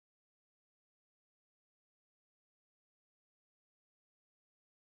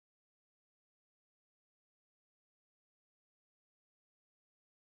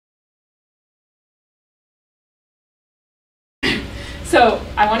So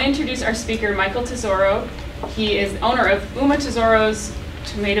I want to introduce our speaker, Michael Tesoro. He is the owner of Ooma Tesoro's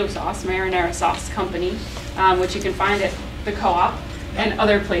tomato sauce, marinara sauce company, which you can find at the Co-op and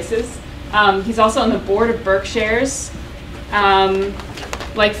other places. He's also on the board of Berkshire's,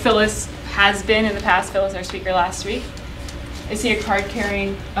 like Phyllis has been in the past. Phyllis, our speaker last week. Is he a card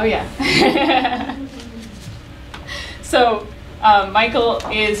carrying? Oh yeah. So Michael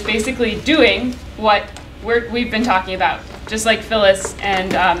is basically doing what we've been talking about, just like Phyllis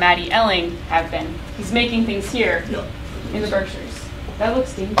and Maddie Elling have been. He's making things here in the Berkshires. That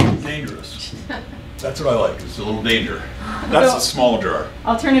looks dangerous. Dangerous. That's what I like. It's a little danger. That's a small jar.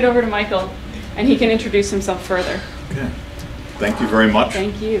 I'll turn it over to Michael, and he can introduce himself further. Okay. Thank you very much.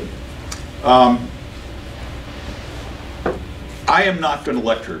 Thank you. I am not going to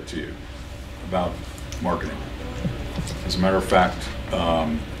lecture to you about marketing. As a matter of fact,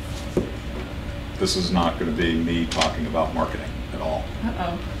 this is not going to be me talking about marketing at all.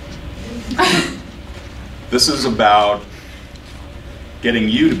 Uh-oh. This is about getting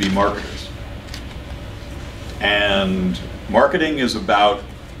you to be marketers. And marketing is about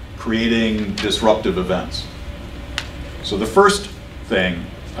creating disruptive events. So the first thing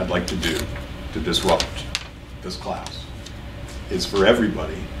I'd like to do to disrupt this class is for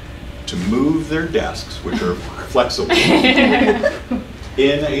everybody to move their desks, which are flexible,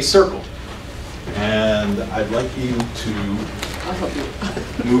 in a circle. And I'd like you to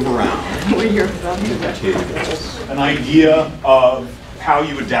move around. An idea of how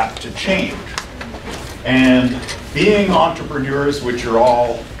you adapt to change. And being entrepreneurs, which you're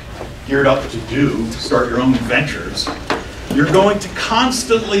all geared up to do, start your own ventures, you're going to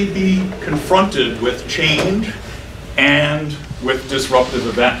constantly be confronted with change and with disruptive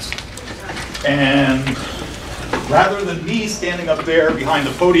events. And rather than me standing up there behind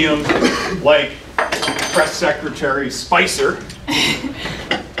the podium like Press Secretary Spicer,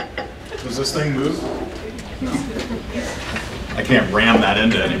 does this thing move? No. I can't ram that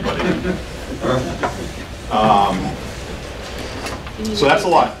into anybody. So that's a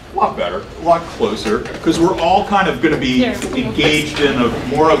lot better, a lot closer, because we're all kind of going to be engaged in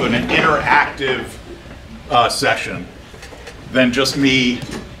more of an interactive session than just me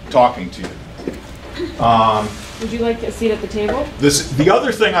talking to you. Would you like a seat at the table? The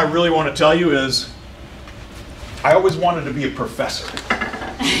other thing I really want to tell you is I always wanted to be a professor.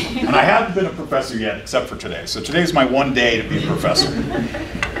 And I haven't been a professor yet, except for today. So today's my one day to be a professor.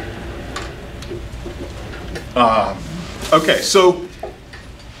 Okay, so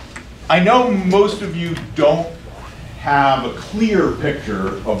I know most of you don't have a clear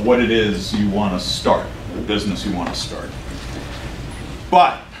picture of what it is you want to start, the business you want to start.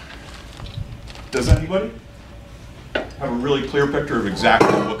 But does anybody have a really clear picture of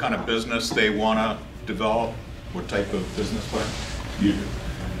exactly what kind of business they want to develop? What type of business plan? You do.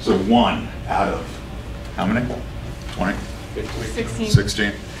 So 1 out of how many? 20? 16.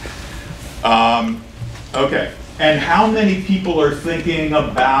 16. Okay. And how many people are thinking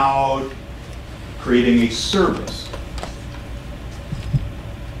about creating a service?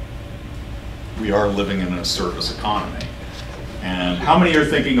 We are living in a service economy. And how many are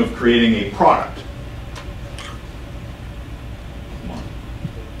thinking of creating a product? 1,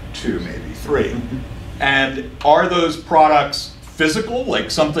 2, maybe 3. And are those products physical, like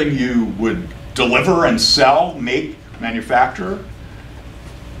something you would deliver and sell, make, manufacture?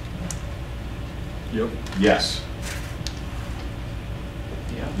 Yep. Yes.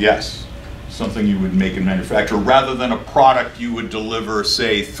 Yeah. Yes. Something you would make and manufacture, rather than a product you would deliver,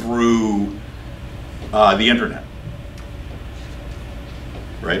 say, through the internet.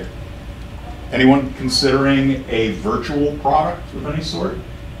 Right? Anyone considering a virtual product of any sort?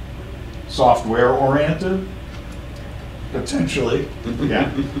 Software oriented? Potentially,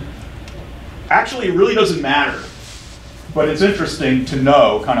 yeah. Actually, it really doesn't matter, but it's interesting to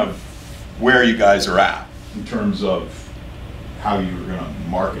know kind of where you guys are at in terms of how you're going to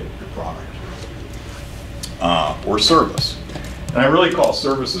market your product or service. And I really call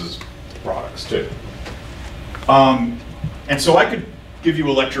services products too. And so I could give you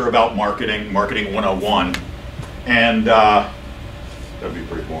a lecture about marketing 101, and that'd be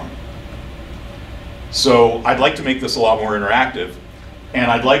pretty boring. So I'd like to make this a lot more interactive, and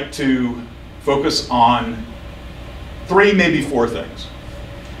I'd like to focus on 3, maybe 4 things.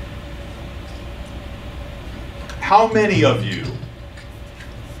 How many of you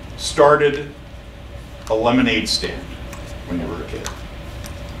started a lemonade stand when you were a kid?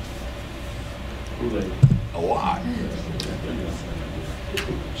 A lot.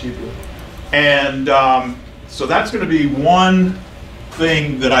 And so that's going to be one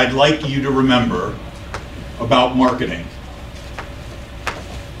thing that I'd like you to remember about marketing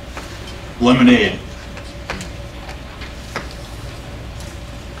lemonade.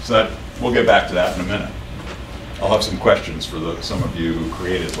 So that, we'll get back to that in a minute. I'll have some questions for some of you who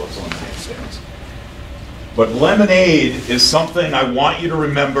created those lemonade stands. But lemonade is something I want you to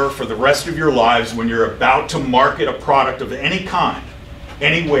remember for the rest of your lives when you're about to market a product of any kind,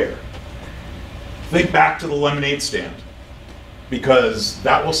 anywhere. Think back to the lemonade stand, because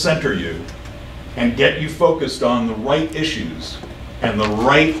that will center you and get you focused on the right issues and the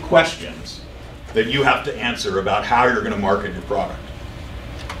right questions that you have to answer about how you're going to market your product.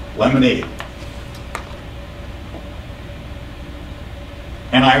 Lemonade.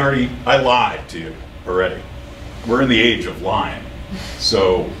 And I lied to you already. We're in the age of lying,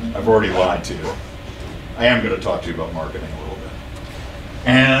 so I've already lied to you. I am going to talk to you about marketing a little bit.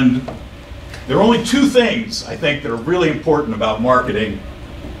 And there are only two things I think that are really important about marketing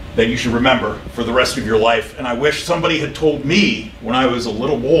that you should remember for the rest of your life, and I wish somebody had told me when I was a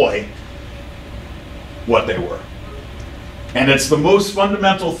little boy what they were. And it's the most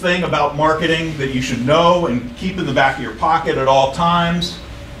fundamental thing about marketing that you should know and keep in the back of your pocket at all times.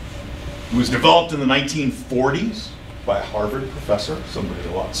 It was developed in the 1940s by a Harvard professor, somebody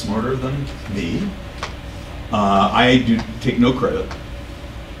a lot smarter than me. I do take no credit.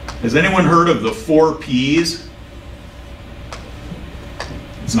 Has anyone heard of the 4 Ps?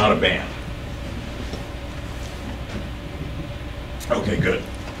 It's not a band. Okay, good.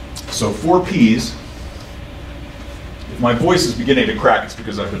 So 4 Ps. If my voice is beginning to crack, it's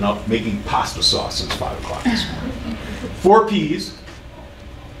because I've been up making pasta sauce since 5 o'clock this morning. 4 Ps.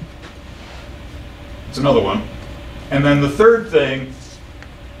 It's another one. And then the third thing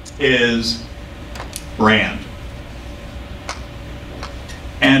is brand.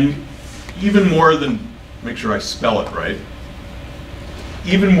 And even more than, make sure I spell it right,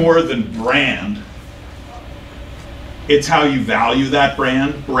 even more than brand, it's how you value that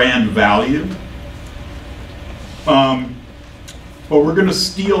brand value. But we're going to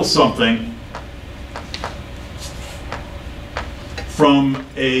steal something from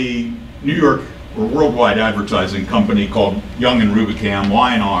a New York or worldwide advertising company called Young and Rubicam,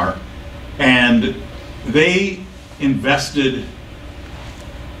 Y&R, and they invested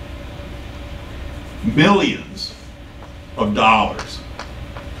millions of dollars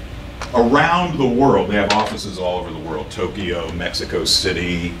around the world. They have offices all over the world: Tokyo, Mexico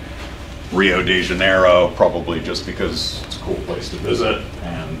City, Rio de Janeiro, probably just because it's a cool place to visit,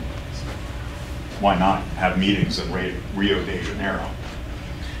 and why not have meetings in Rio de Janeiro.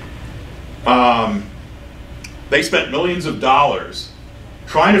 They spent millions of dollars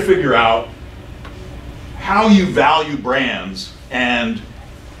trying to figure out how you value brands and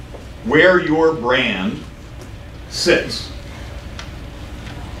where your brand sits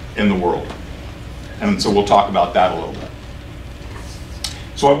in the world. And so we'll talk about that a little bit.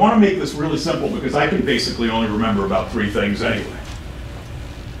 So I want to make this really simple because I can basically only remember about 3 things anyway.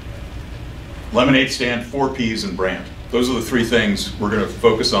 Lemonade stand, 4 Ps, and brand. Those are the 3 things we're going to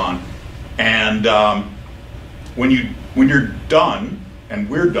focus on. And when you're done, and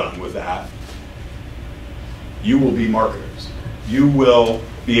we're done with that, you will be marketers. You will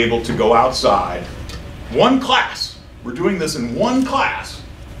be able to go outside. One class, we're doing this in one class,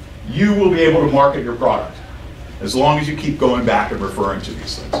 you will be able to market your product as long as you keep going back and referring to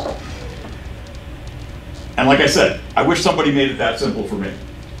these things. And like I said, I wish somebody made it that simple for me.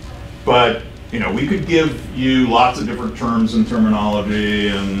 But we could give you lots of different terms and terminology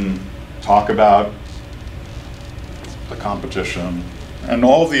and talk about the competition and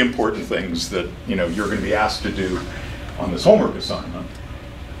all of the important things that you're going to be asked to do on this homework assignment.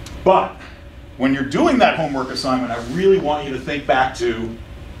 But when you're doing that homework assignment, I really want you to think back to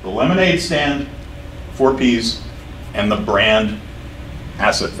the lemonade stand, 4 Ps, and the brand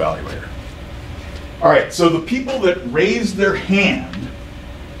asset valuator. All right, so the people that raised their hand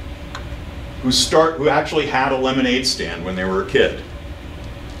who actually had a lemonade stand when they were a kid,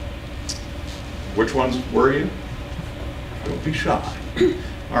 which ones were you? Don't be shy.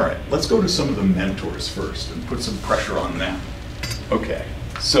 All right, let's go to some of the mentors first and put some pressure on them. Okay,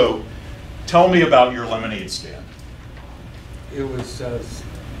 so tell me about your lemonade stand. It was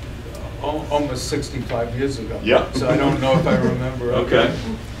almost 65 years ago. Yeah. So I don't know if I remember. Okay.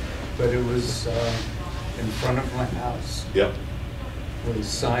 But it was in front of my house. Yep. With a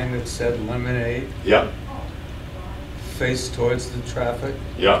sign that said lemonade. Yep. Faced towards the traffic.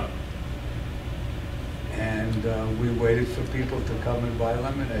 Yep. And we waited for people to come and buy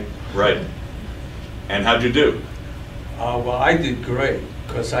lemonade. Right. And how'd you do? Well, I did great,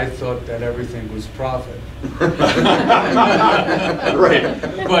 because I thought that everything was profit. Right.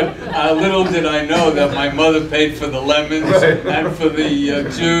 But little did I know that my mother paid for the lemons, and for the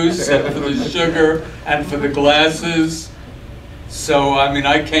juice, and for the sugar, and for the glasses. So, I mean,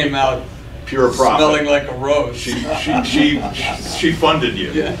 I came out Pure profit. smelling like a rose. She funded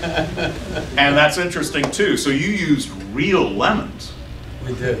you. Yeah. And that's interesting too. So you used real lemons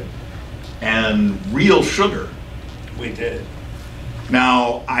We did. and real sugar. We did.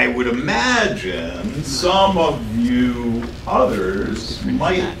 Now, I would imagine some of you others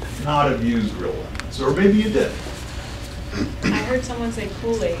might not have used real lemons, or maybe you did. I heard someone say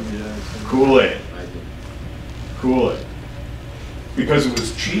Kool-Aid. Kool-Aid. Kool-Aid. Because it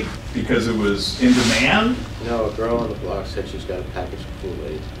was cheap? Because it was in demand? No, a girl on the block said she's got a package of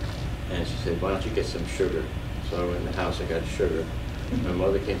Kool-Aid, and she said, why don't you get some sugar? So I went in the house, I got sugar. My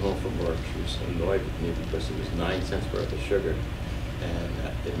mother came home from work, she was annoyed with me because it was 9 cents worth of sugar, and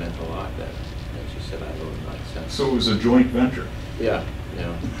it meant a lot then. And she said, I owe 9 cents. So it was a joint venture. Yeah, you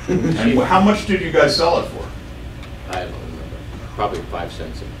know. And how much did you guys sell it for? I don't remember, probably 5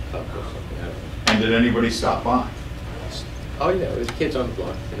 cents a cup or something, I don't know. And did anybody stop by? Oh yeah, it was kids on the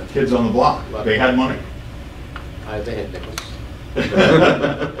block, you know. Kids on the block? They had money? They had nickels.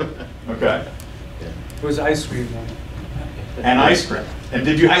 Okay. Yeah. It was ice cream money. And ice cream. And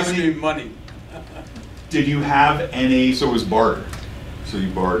did you have Ice any? cream money. Did you have any? So it was barter. So you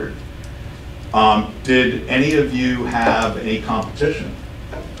bartered. Did any of you have any competition?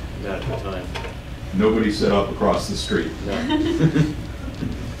 Not at the time. Nobody set up across the street. No.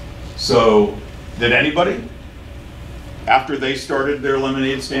 So did anybody? After they started their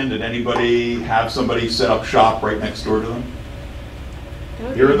lemonade stand, did anybody have somebody set up shop right next door to them?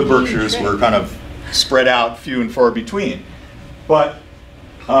 Here in the Berkshires, we're kind of spread out, few and far between. But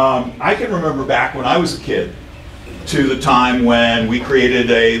I can remember back when I was a kid to the time when we created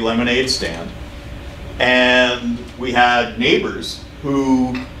a lemonade stand. And we had neighbors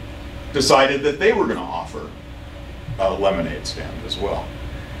who decided that they were going to offer a lemonade stand as well.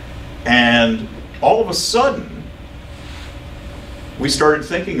 And all of a sudden, we started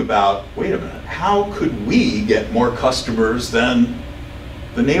thinking about, wait a minute, how could we get more customers than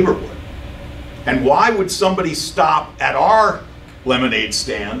the neighbor would? And why would somebody stop at our lemonade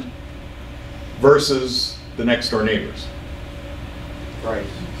stand versus the next door neighbors? Right.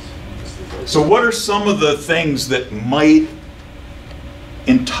 So what are some of the things that might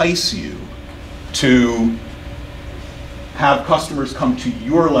entice you to have customers come to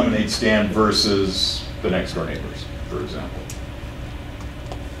your lemonade stand versus the next door neighbors, for example?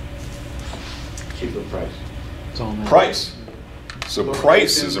 Cheaper price. Price. So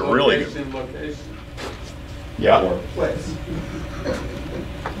price is a really good. Location. Yeah.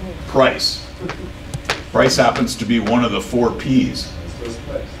 Price. Price happens to be one of the 4 P's.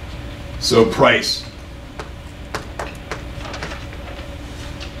 So price.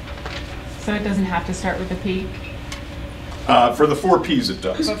 So it doesn't have to start with a P, For the 4 P's it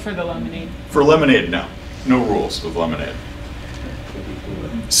does. but for the lemonade. For lemonade, no. No rules with lemonade.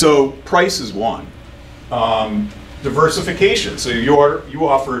 So price is one. Diversification. So you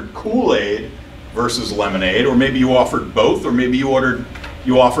offered Kool-Aid versus lemonade, or maybe you offered both, or maybe you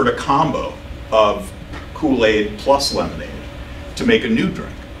offered a combo of Kool-Aid plus lemonade to make a new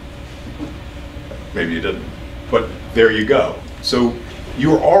drink. Maybe you didn't, but there you go. So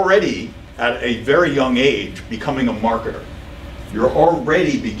you're already at a very young age becoming a marketer. You're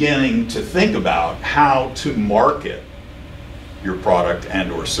already beginning to think about how to market your product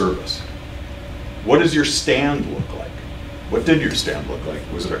and or service. What does your stand look like? What did your stand look like?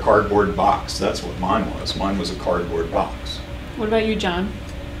 Was it a cardboard box? That's what mine was. Mine was a cardboard box. What about you, John?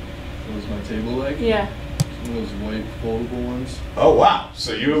 That was my table leg. Yeah. One of those white foldable ones. Oh wow!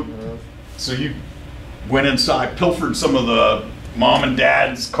 So you went inside, pilfered some of the mom and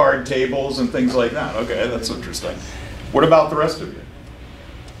dad's card tables and things like that. Okay, that's interesting. What about the rest of you?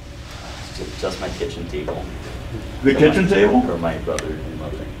 Just my kitchen table. The kitchen table? For my brother and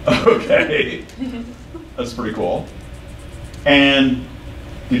mother. Okay, that's pretty cool. And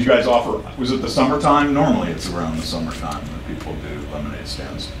did you guys offer? Was it the summertime? Normally, it's around the summertime that people do lemonade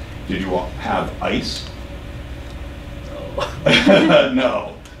stands. Did you all have ice? No.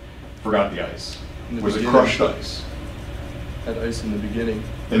 No, forgot the ice. In the Was it beginning. crushed ice? Had ice in the beginning.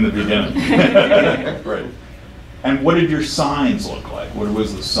 In the beginning. Right. And what did your signs look like? What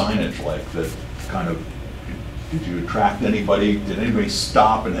was the signage like that kind of, did you attract anybody? Did anybody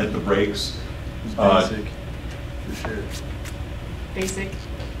stop and hit the brakes? It was basic, for sure. Basic.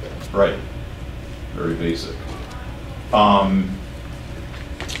 Right. Very basic.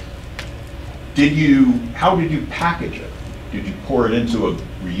 how did you package it? Did you pour it into a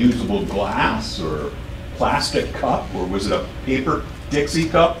reusable glass or plastic cup, or was it a paper Dixie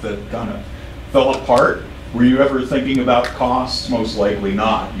cup that kind of fell apart? Were you ever thinking about costs? Most likely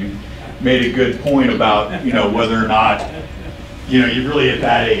not. You made a good point about, you know, whether or not, you know, you really at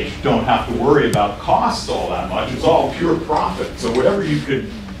that age don't have to worry about costs all that much. It's all pure profit. So whatever you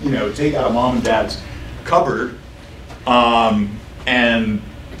could, you know, take out of mom and dad's cupboard and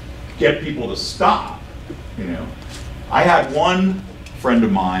get people to stop, you know. I had one friend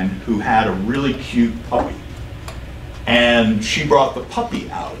of mine who had a really cute puppy, and she brought the puppy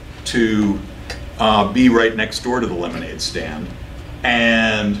out to be right next door to the lemonade stand,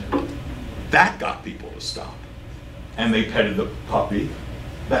 and that got people to stop. And they petted the puppy.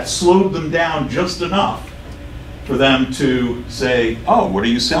 That slowed them down just enough for them to say, oh, what are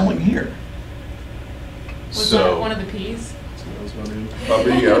you selling here? Was that one of the P's?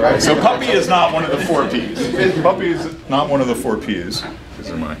 Puppy, all right. So puppy is not one of the 4 P's. Puppy is not one of the 4 P's. These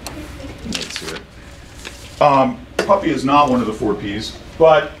are my notes here. Puppy is not one of the 4 P's,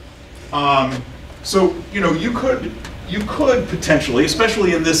 but so you know, you could potentially,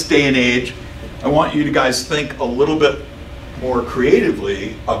 especially in this day and age, I want you to guys think a little bit more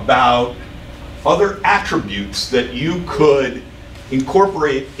creatively about other attributes that you could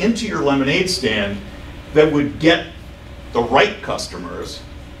incorporate into your lemonade stand that would get the right customers,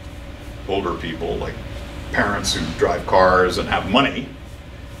 older people like parents who drive cars and have money,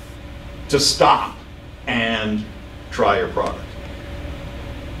 to stop and try your product.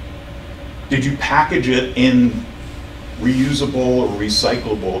 Did you package it in reusable or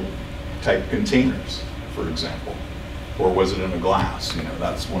recyclable type containers, for example? Or was it in a glass? You know,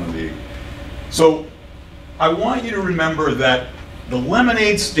 that's one of the... So I want you to remember that the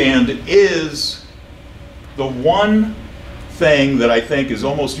lemonade stand is the one thing that I think is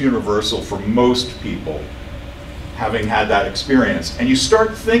almost universal for most people, having had that experience. And you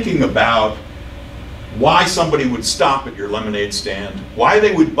start thinking about why somebody would stop at your lemonade stand, why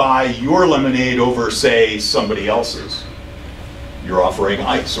they would buy your lemonade over, say, somebody else's. You're offering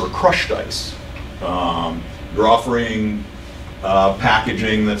ice or crushed ice. You're offering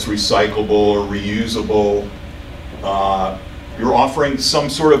packaging that's recyclable or reusable. You're offering some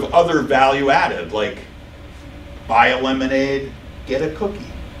sort of other value added, like buy a lemonade, get a cookie.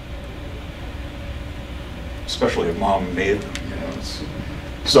 Especially if mom made them, you know.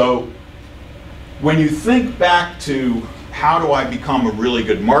 So when you think back to how do I become a really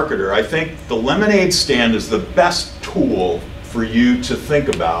good marketer, I think the lemonade stand is the best tool for you to think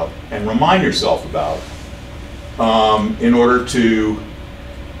about and remind yourself about in order to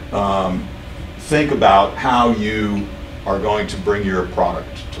think about how you are going to bring your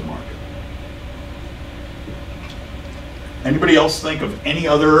product to market. Anybody else think of any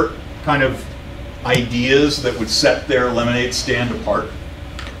other kind of ideas that would set their lemonade stand apart?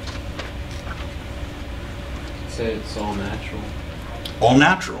 Say it's all natural. All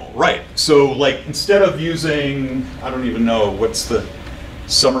natural, right. So like instead of using, I don't even know, what's the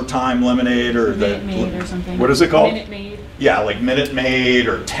summertime lemonade or the... Minute Maid or something. What is it called? Minute Maid. Yeah, like Minute Maid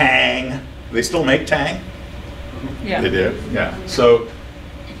or Tang. They still make Tang? Yeah. They did, yeah. So,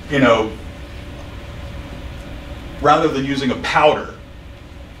 you know, rather than using a powder,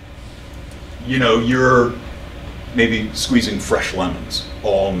 you know, you're maybe squeezing fresh lemons,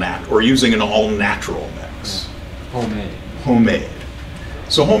 or using an all-natural mix. Homemade. Homemade.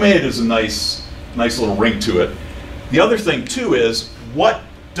 So homemade is a nice little ring to it. The other thing too is what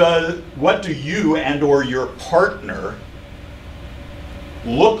do you and or your partner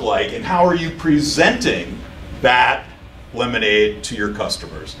look like, and how are you presenting that lemonade to your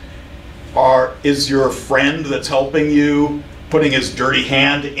customers? Is your friend that's helping you putting his dirty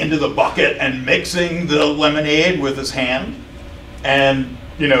hand into the bucket and mixing the lemonade with his hand, and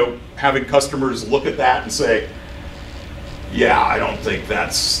you know, having customers look at that and say, yeah, I don't think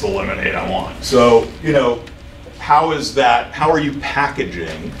that's the lemonade I want. So, you know, how are you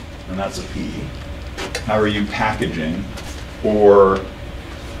packaging, and that's a P, how are you packaging or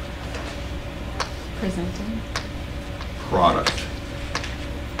Presenting. product?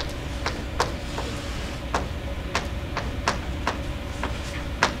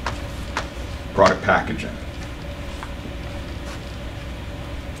 Product packaging.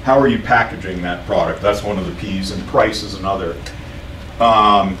 How are you packaging that product? That's one of the P's, and price is another.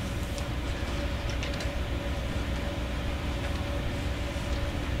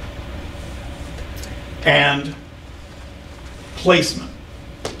 And placement.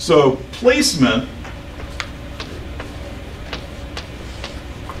 So placement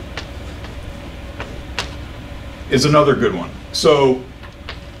is another good one. So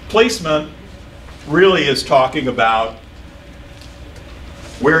placement really is talking about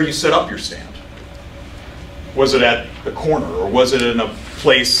where you set up your stand. Was it at the corner, or was it in a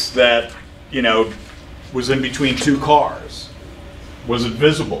place that, you know, was in between two cars? Was it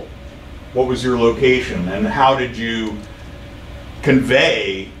visible? What was your location, and how did you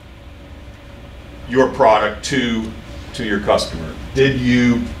convey your product to your customer? Did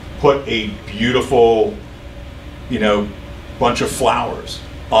you put a beautiful, you know, bunch of flowers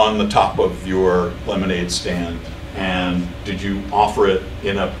on the top of your lemonade stand, and did you offer it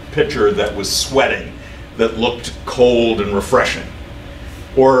in a pitcher that was sweating, that looked cold and refreshing?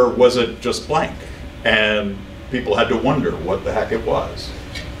 Or was it just blank and people had to wonder what the heck it was?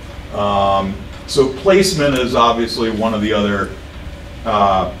 So placement is obviously one of the other,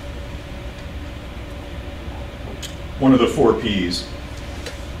 one of the 4 Ps.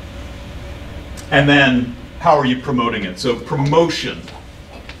 And then how are you promoting it? So promotion.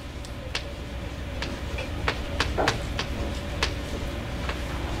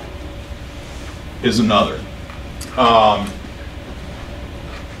 Is another.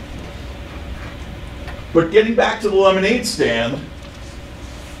 But getting back to the lemonade stand,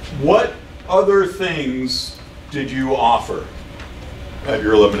 what other things did you offer at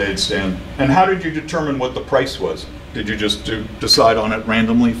your lemonade stand? And how did you determine what the price was? Did you just decide on it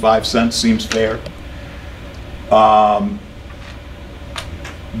randomly? 5 cents seems fair.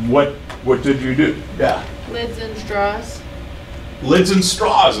 What did you do? Yeah. Lids and straws. Lids and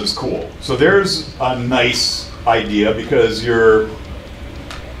straws is cool. So there's a nice idea, because you're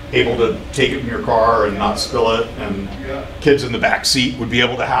able to take it in your car and not spill it, and kids in the back seat would be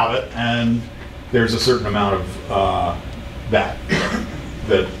able to have it, and there's a certain amount of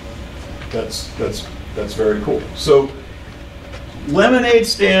that's very cool. So lemonade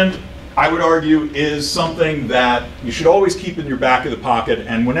stand, I would argue, is something that you should always keep in your back of the pocket,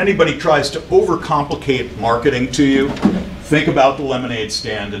 and when anybody tries to overcomplicate marketing to you, think about the lemonade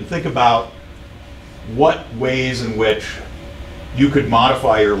stand and think about what ways in which you could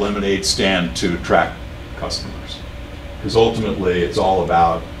modify your lemonade stand to attract customers. Because ultimately it's all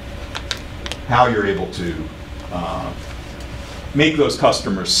about how you're able to make those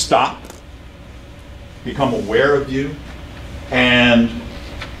customers stop, become aware of you, and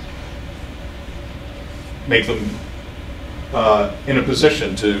make them in a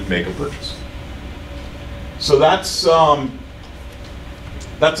position to make a purchase. So that's a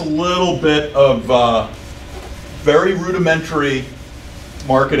little bit of very rudimentary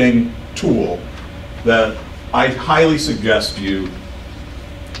marketing tool that I highly suggest you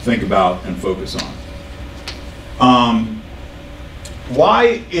think about and focus on.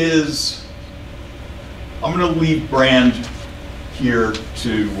 Why is, I'm going to leave brand here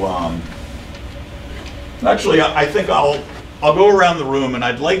to, actually I think I'll go around the room, and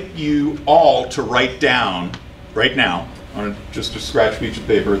I'd like you all to write down right now on just a scratch piece of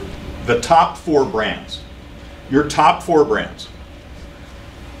paper the top 4 brands. Your top 4 brands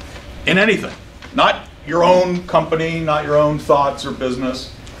in anything, not your own company, not your own thoughts or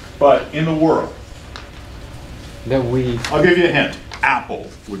business, but in the world. I'll give you a hint. Apple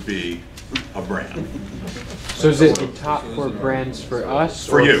would be a brand. So is it the top 4 brands for us?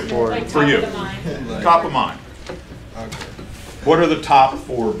 For or you. Like For top you. of the mind. Top of mind. What are the top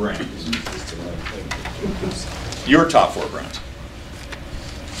 4 brands? Your top 4 brands.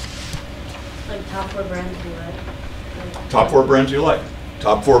 Like top 4 brands we like. Top 4 brands you like.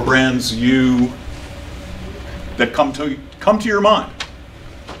 Top 4 brands that come to your mind.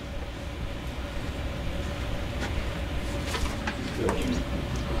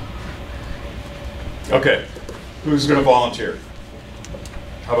 Okay, who's going to volunteer?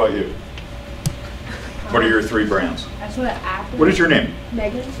 How about you? What are your 3 brands? That's what Apple. What is your name?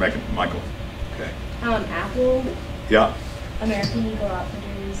 Megan. Megan. Michael. Okay. Apple, Yeah. American Eagle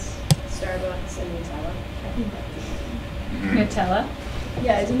Outfitters, Starbucks, and Nutella. I think that's Mhm. Nutella.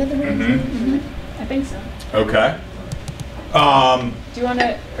 Yeah, isn't that the one? Mhm. I think so. Okay. Do you want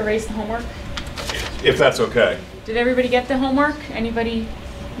to erase the homework? If that's okay. Did everybody get the homework? Anybody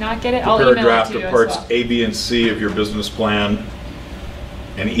not get it? I'll Prepare a email it draft to you of as parts well. A, B, and C of your business plan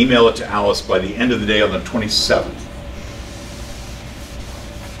and email it to Alice by the end of the day on the 27th.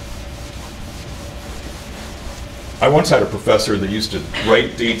 I once had a professor that used to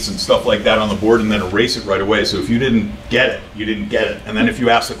write dates and stuff like that on the board and then erase it right away. So if you didn't get it, you didn't get it. And then if you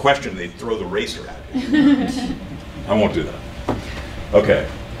asked a question, they'd throw the eraser at you. I won't do that. Okay.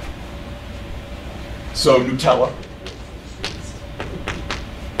 So Nutella.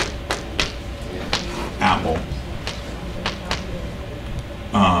 Apple.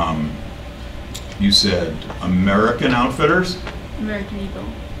 You said American Outfitters? American Eagle.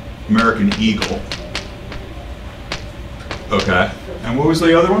 American Eagle. Okay. And what was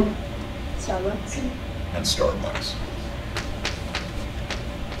the other one? Starbucks. And Starbucks.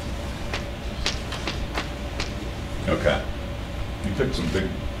 Okay. You picked some big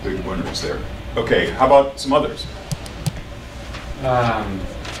winners there. Okay, how about some others?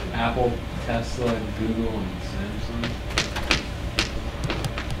 Apple, Tesla, Google, and Samsung.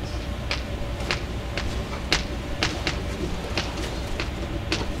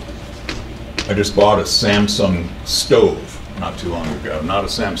 I just bought a Samsung stove not too long ago, not a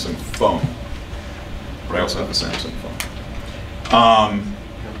Samsung phone, but I also have a Samsung phone.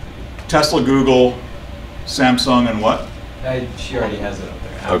 Tesla, Google, Samsung, and what? She already has it up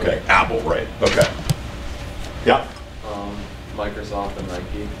there. Apple. Okay, Apple, right, okay. Yeah, Microsoft and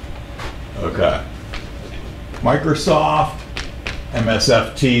Nike. okay. Microsoft,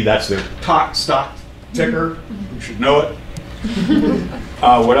 MSFT, that's their stock ticker, you should know it.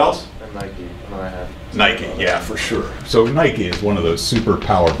 What else? And Nike. And I have. Nike, yeah, for sure. So Nike is one of those super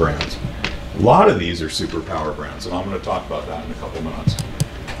power brands. A lot of these are super power brands, and I'm going to talk about that in a couple minutes.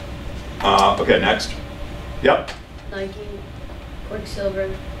 Okay, next. Yep. Nike,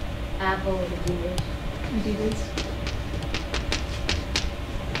 Quicksilver, Apple, Adidas. Adidas.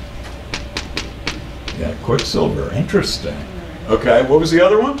 Yeah, Quicksilver, interesting. Okay, what was the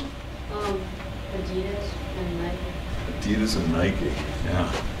other one? Adidas and Nike. Adidas and Nike,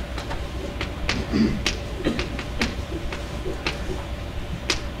 yeah.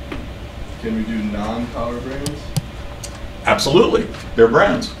 Can we do non-power brands? Absolutely, they're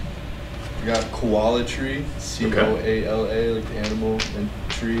brands. We got Koala Tree, C-O-A-L-A, like the animal, and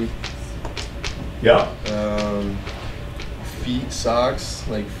tree. Yeah. Feet socks,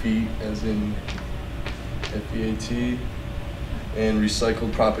 like feet as in F-E-A-T, and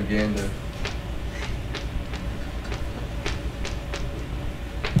recycled propaganda.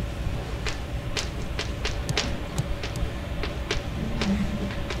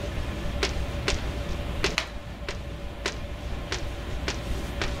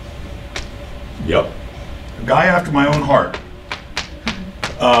 Yep. A guy after my own heart.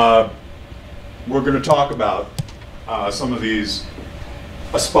 We're going to talk about some of these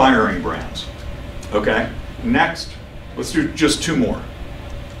aspiring brands. Okay? Next, let's do just two more.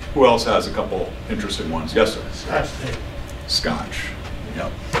 Who else has a couple interesting ones? Yes, sir. Scotch. Scotch.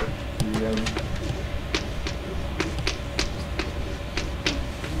 Yep.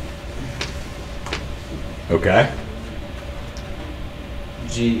 Okay.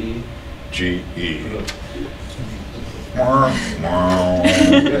 GE. GE.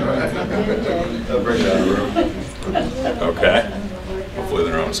 Okay. Hopefully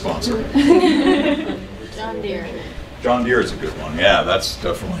they're not a sponsor. John Deere. John Deere is a good one. Yeah, that's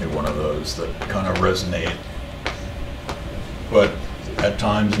definitely one of those that kind of resonate. But at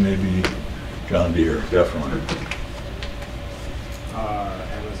times maybe John Deere, definitely.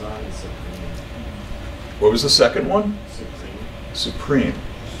 Amazon and Supreme. What was the second one? Supreme. Supreme.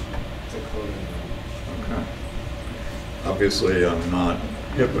 It's a clothing line. Okay. Obviously, I'm not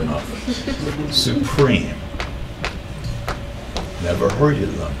hip enough. Supreme. Never heard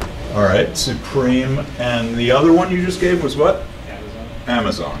of them. All right, Supreme. And the other one you just gave was what? Amazon.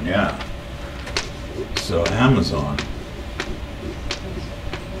 Amazon, yeah. So Amazon.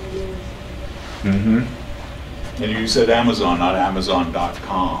 Mm-hmm. And you said Amazon, not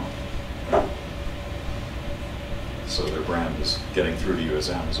Amazon.com. So their brand is getting through to you as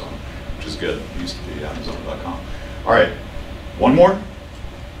Amazon, which is good. It used to be Amazon.com. All right, one more?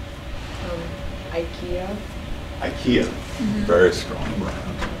 IKEA. IKEA, very strong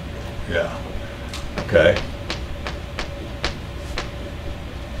brand. Yeah. Okay.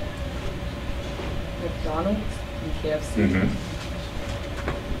 McDonald's and KFC. Mm-hmm.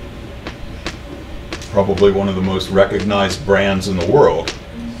 Probably one of the most recognized brands in the world.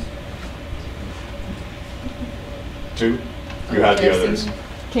 Two? You had the KFC. others.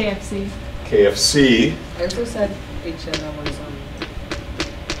 KFC. KFC. I also said H&M was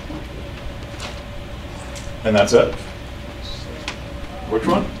And that's it? Which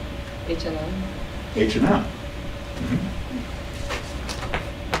one? H&M. H&M. Mhm.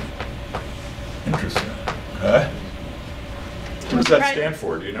 Interesting. Okay. What does that stand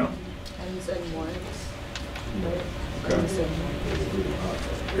for, do you know? Ends and ones. Okay. Ends and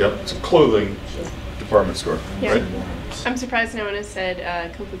ones. Yep, it's a clothing department store, Yeah. right? I'm surprised no one has said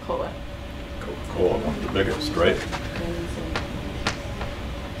Coca-Cola. Coca-Cola, one of the biggest, right? Ends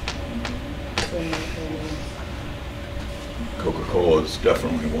and ones. Coca-Cola is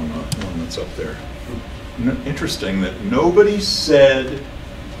definitely one that's up there. Interesting that nobody said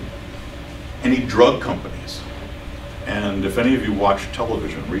any drug companies. And if any of you watched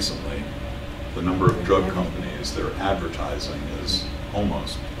television recently, the number of drug companies, their advertising is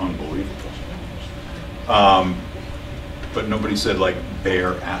almost unbelievable. But nobody said like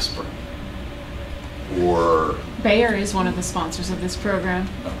Bayer aspirin or... Bayer is one of the sponsors of this program,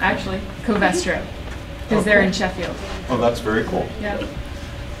 actually, Covestro, because they're in Sheffield. Oh, that's very cool. Yeah.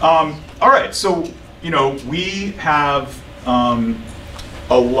 All right, so, you know, we have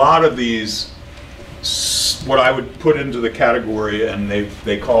a lot of these, what I would put into the category, and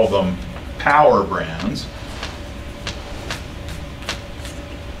they call them power brands.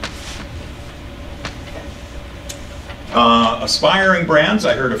 Aspiring brands,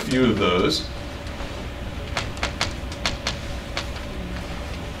 I heard a few of those.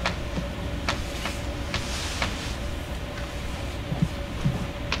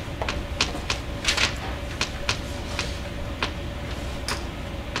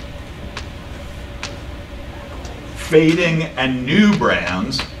 Fading and new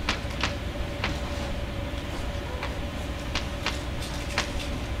brands.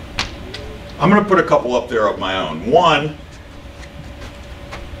 I'm going to put a couple up there of my own. One,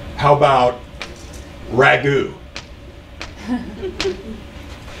 how about ragu?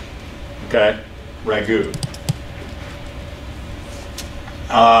 Okay, ragu.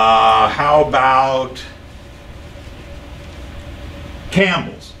 How about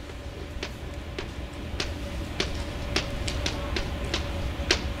Campbell's?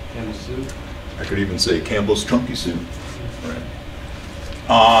 Campbell's soup. I could even say Campbell's chunky soup. Right.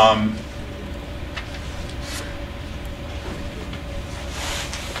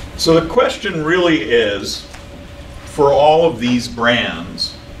 So the question really is, for all of these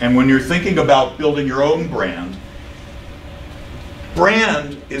brands, and when you're thinking about building your own brand,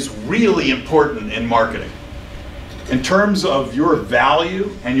 brand is really important in marketing. In terms of your value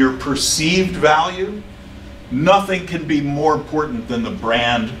and your perceived value, nothing can be more important than the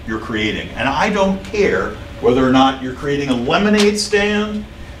brand you're creating. And I don't care whether or not you're creating a lemonade stand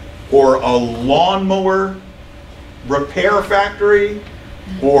or a lawnmower repair factory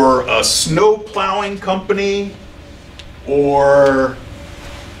or a snow plowing company or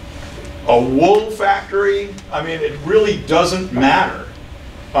a wool factory. I mean, it really doesn't matter.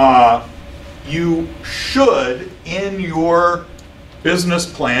 You should, in your business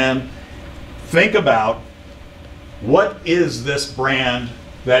plan, think about what is this brand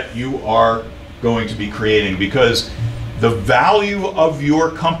that you are going to be creating, because the value of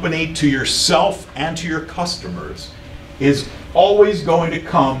your company to yourself and to your customers is always going to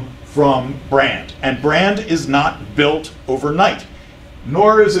come from brand. And brand is not built overnight,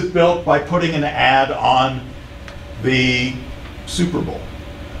 nor is it built by putting an ad on the Super Bowl.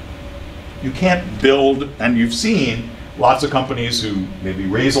 You can't build, and you've seen lots of companies who maybe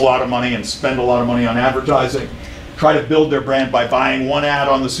raise a lot of money and spend a lot of money on advertising, try to build their brand by buying one ad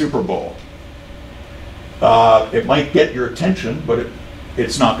on the Super Bowl. It might get your attention, but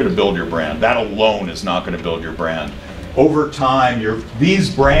it's not going to build your brand. That alone is not going to build your brand. Over time,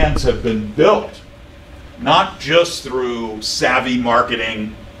 these brands have been built not just through savvy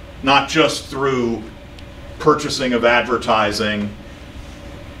marketing, not just through purchasing of advertising.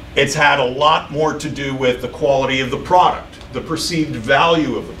 It's had a lot more to do with the quality of the product, the perceived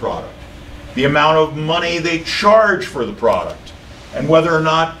value of the product, the amount of money they charge for the product, and whether or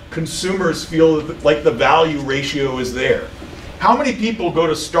not consumers feel like the value ratio is there. How many people go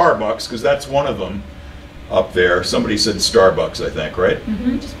to Starbucks, because that's one of them up there. Somebody said Starbucks, I think, right?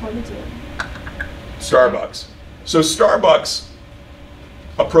 Mm-hmm. Just pointed to it. Starbucks. So Starbucks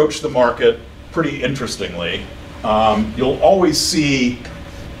approached the market pretty interestingly. You'll always see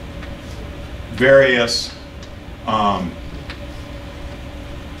various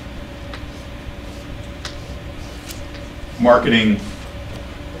marketing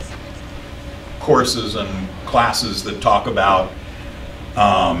courses and classes that talk about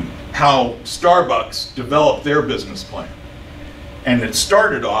how Starbucks developed their business plan. And it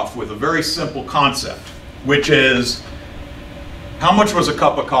started off with a very simple concept, which is, how much was a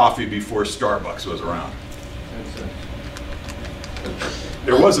cup of coffee before Starbucks was around? 10 cents.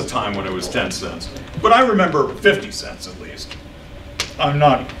 There was a time when it was 10 cents, but I remember 50 cents at least. I'm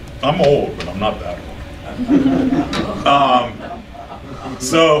old, but I'm not that old.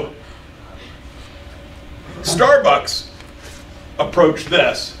 So Starbucks approached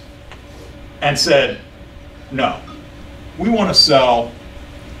this and said, no, we want to sell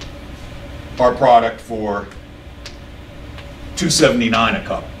our product for $2.79 a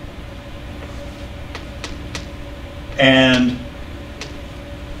cup. And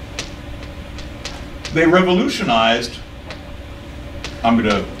they revolutionized, I'm going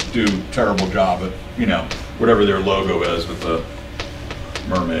to do a terrible job at, whatever their logo is with the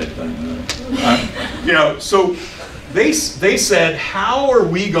mermaid thing. You know, so they said, how are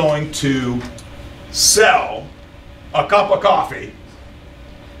we going to sell a cup of coffee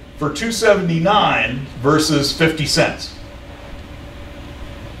for $2.79 versus 50 cents?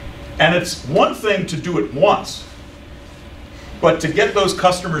 And it's one thing to do it once, but to get those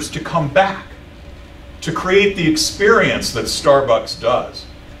customers to come back, to create the experience that Starbucks does,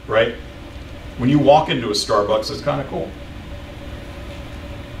 right? When you walk into a Starbucks, it's kind of cool.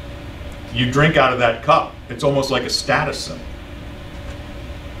 You drink out of that cup. It's almost like a status symbol.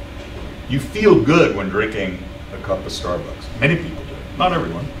 You feel good when drinking a cup of Starbucks. Many people do. Not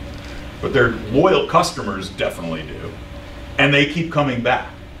everyone. But their loyal customers definitely do. And they keep coming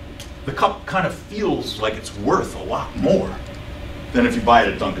back. The cup kind of feels like it's worth a lot more than if you buy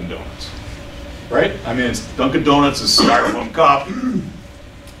it at Dunkin' Donuts. Right? I mean, Dunkin' Donuts is a styrofoam cup.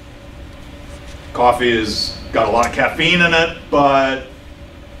 Coffee has got a lot of caffeine in it, but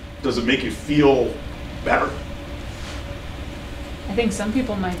does it make you feel better? I think some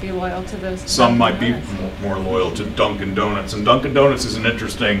people might be loyal to those. Some might be more loyal to Dunkin' Donuts, and Dunkin' Donuts is an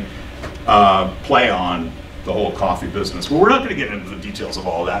interesting play on the whole coffee business. But we're not going to get into the details of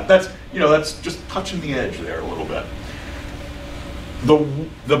all that. That's, you know, that's just touching the edge there a little bit.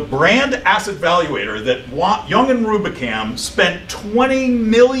 The brand asset valuator that Young and Rubicam spent 20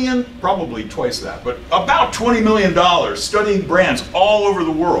 million, probably twice that, but about $20 million studying brands all over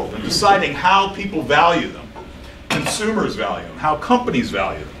the world and deciding how people value them, consumers value them, how companies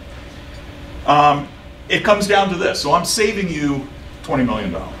value them. It comes down to this. So I'm saving you $20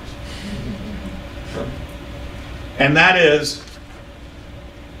 million. And that is,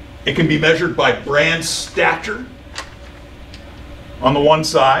 it can be measured by brand stature on the one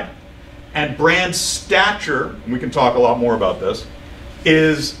side, and brand stature, and we can talk a lot more about this,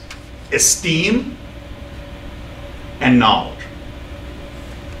 is esteem and knowledge.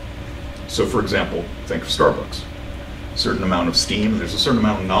 So for example, think of Starbucks. A certain amount of esteem, there's a certain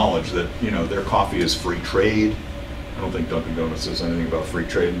amount of knowledge that, you know, their coffee is free trade. I don't think Dunkin' Donuts says anything about free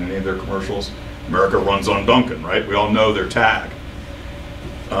trade in any of their commercials. America runs on Dunkin', right? We all know their tag.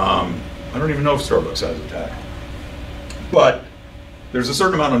 I don't even know if Starbucks has a tag. But there's a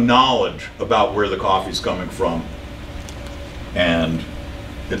certain amount of knowledge about where the coffee's coming from, and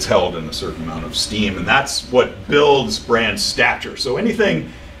it's held in a certain amount of esteem, and that's what builds brand stature. So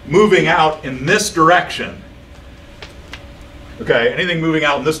anything moving out in this direction, okay, anything moving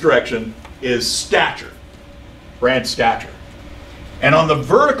out in this direction is stature, brand stature. And on the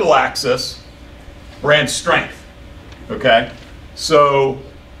vertical axis, brand strength, okay? So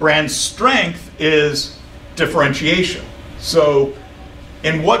brand strength is differentiation. So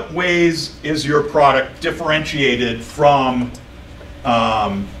in what ways is your product differentiated from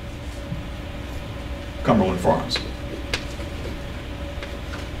Cumberland Farms?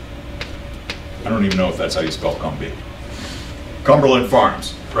 I don't even know if that's how you spell Cumby. Cumberland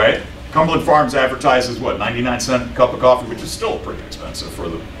Farms, right? Cumberland Farms advertises what, 99-cent cup of coffee, which is still pretty expensive for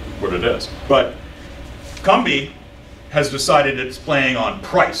what it is. But Cumby has decided it's playing on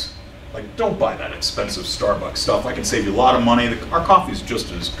price. Like, don't buy that expensive Starbucks stuff. I can save you a lot of money. Our coffee is just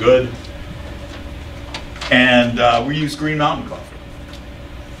as good. And we use Green Mountain coffee.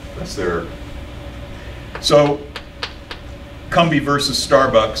 That's their. So, Cumby versus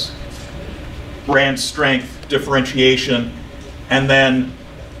Starbucks, brand strength, differentiation, and then,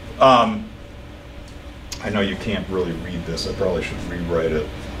 I know you can't really read this. I probably should rewrite it.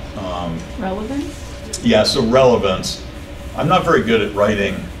 Relevance? Yeah, so relevance. I'm not very good at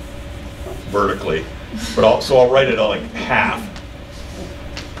writing vertically, but I'll write it like half.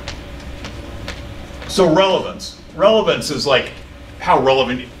 So relevance. Relevance is like how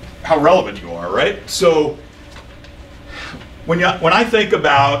relevant you are, right? So when I think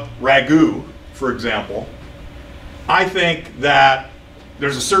about ragu, for example, I think that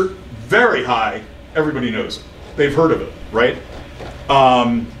there's a certain very high, everybody knows it. They've heard of it, right?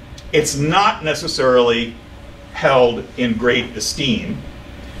 It's not necessarily held in great esteem.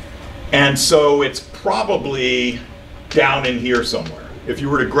 And so it's probably down in here somewhere, if you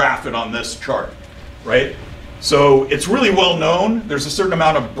were to graph it on this chart, right? So it's really well known. There's a certain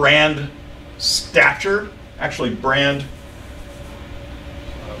amount of brand stature, actually brand,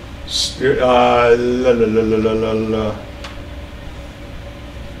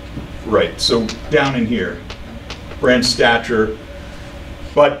 right, so down in here, brand stature,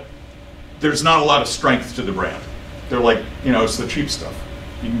 but there's not a lot of strength to the brand. They're like, you know, it's the cheap stuff.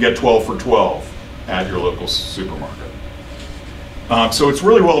 You can get 12 for 12 at your local supermarket. So it's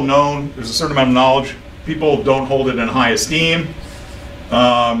really well known. There's a certain amount of knowledge. People don't hold it in high esteem.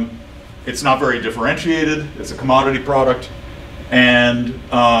 it's not very differentiated. It's a commodity product, and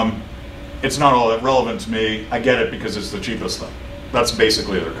it's not all that relevant to me. I get it because it's the cheapest thing. That's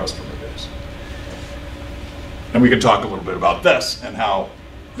basically their customer base. And we can talk a little bit about this and how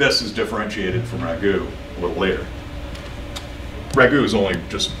this is differentiated from Ragu a little later. Ragu is only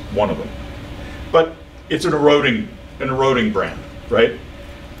just one of them, but it's an eroding brand, right?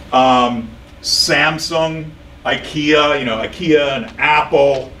 Samsung, IKEA, IKEA and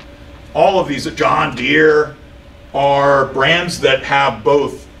Apple, all of these, John Deere, are brands that have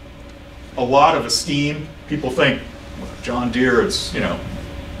both a lot of esteem. People think, well, John Deere, it's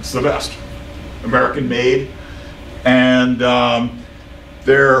the best, American made, and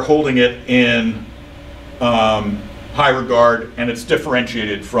they're holding it in high regard, and it's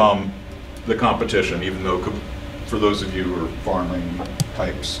differentiated from the competition, even though, for those of you who are farming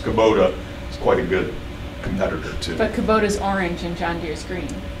types, Kubota is quite a good competitor too. But Kubota's orange and John Deere's green.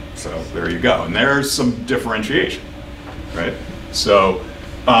 So there you go, and there's some differentiation, right? So,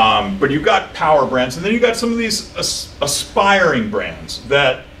 but you've got power brands, and then you've got some of these aspiring brands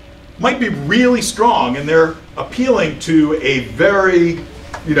that might be really strong, and they're appealing to a very,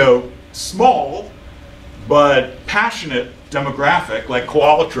 small but passionate demographic, like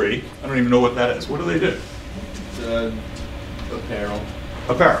Koala Tree. I don't even know what that is. What do they do? Apparel.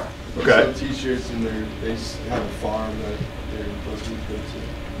 Apparel. They Okay. sell T-shirts, and they have a farm that they're supposed to go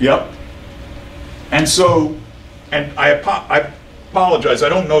to. Yep. And so, and I apologize, I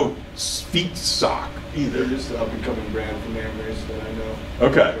don't know feet sock either. They're just an up-and-coming brand from Amherst that I know.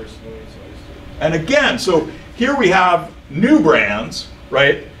 Okay. Personally, so I used to. And again, so here we have new brands,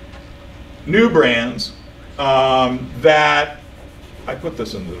 right? New brands that, I put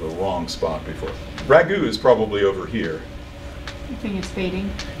this into the wrong spot before. Ragu is probably over here. I think it's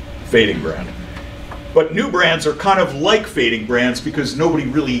fading. Fading brand. But new brands are kind of like fading brands because nobody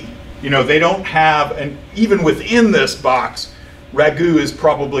really, they don't have, and even within this box, Ragu is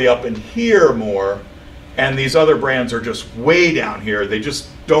probably up in here more, and these other brands are just way down here. They just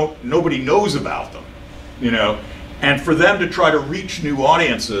nobody knows about them, And for them to try to reach new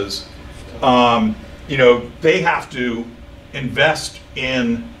audiences, they have to invest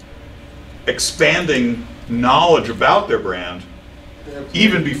in expanding knowledge about their brand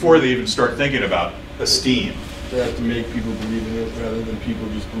even before they even start thinking about esteem. They have to make people believe in it rather than people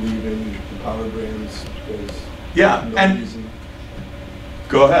just believe in the power brands because Yeah, and reason.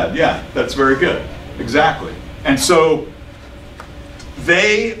 Go ahead. Yeah, that's very good. Exactly. And so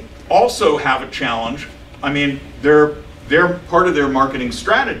they also have a challenge. I mean, their part of their marketing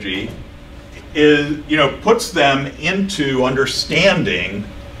strategy is, puts them into understanding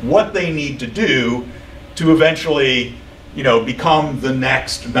what they need to do to eventually, become the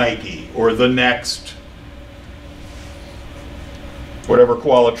next Nike or the next whatever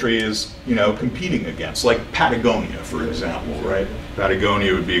Koala Tree is, competing against, like Patagonia, for example, right?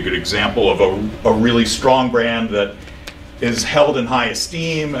 Patagonia would be a good example of a really strong brand that is held in high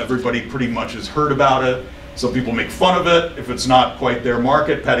esteem. Everybody pretty much has heard about it. So people make fun of it if it's not quite their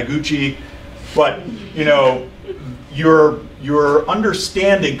market, Patagucci. But, you're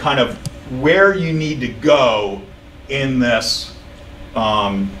understanding kind of where you need to go in this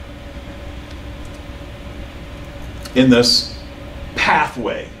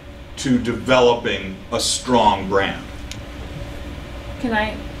pathway to developing a strong brand. Can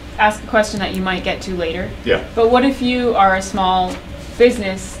I ask a question that you might get to later? Yeah. But what if you are a small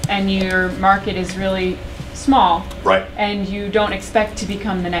business and your market is really small? Right. And you don't expect to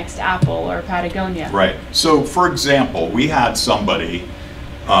become the next Apple or Patagonia? Right. So, for example, we had somebody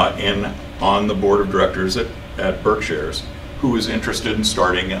on the board of directors at Berkshire's who was interested in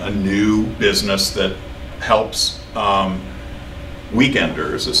starting a new business that helps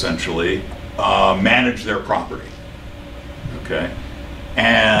weekenders essentially manage their property. Okay.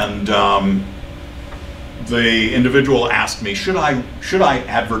 And the individual asked me, should I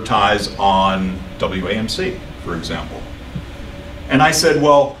advertise on WAMC, for example? And I said,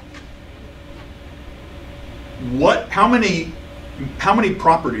 well, how many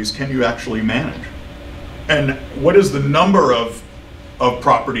properties can you actually manage? And what is the number of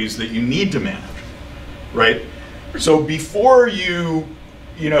properties that you need to manage, right? So before you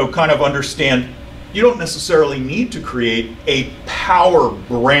kind of understand, you don't necessarily need to create a power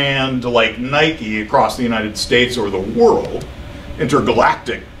brand like Nike across the United States or the world,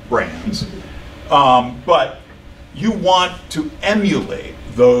 intergalactic brands, but you want to emulate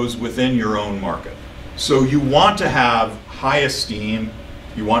those within your own market. So you want to have high esteem,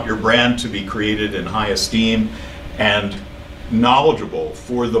 you want your brand to be created in high esteem and knowledgeable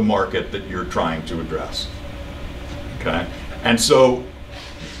for the market that you're trying to address. Okay? And so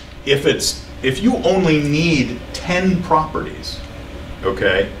if you only need 10 properties,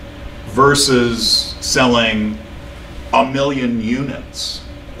 okay, versus selling 1 million units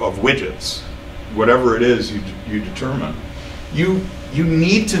of widgets, whatever it is you determine, you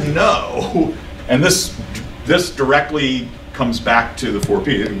need to know, and this directly comes back to the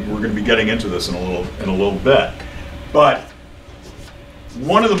 4P. We're going to be getting into this in a little bit, but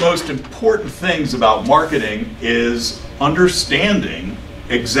one of the most important things about marketing is understanding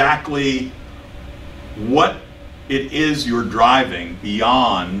exactly what it is you're driving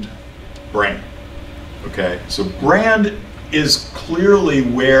beyond brand. Okay, so brand is clearly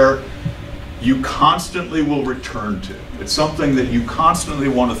where you constantly will return to. It's something that you constantly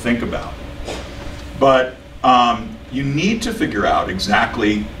want to think about. But you need to figure out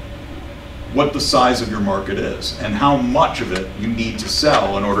exactly what the size of your market is and how much of it you need to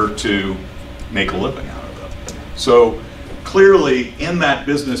sell in order to make a living out of it. So clearly in that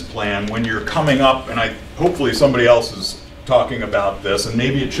business plan, when you're coming up, and hopefully somebody else is talking about this, and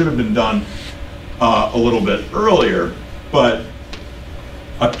maybe it should have been done a little bit earlier, but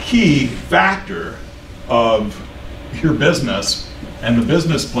a key factor of your business and the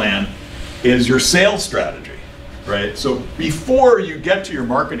business plan is your sales strategy, right? So before you get to your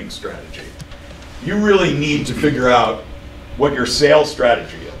marketing strategy, you really need to figure out what your sales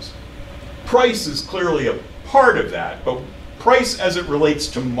strategy is. Price is clearly a part of that, but price as it relates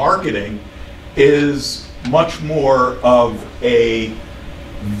to marketing is much more of a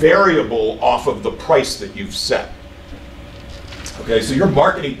variable off of the price that you've set. Okay, so your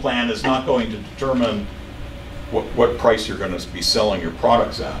marketing plan is not going to determine what price you're going to be selling your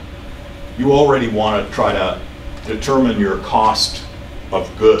products at. You already want to try to determine your cost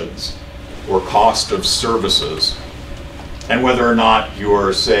of goods or cost of services, and whether or not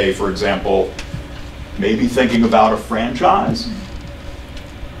you're, say, for example, maybe thinking about a franchise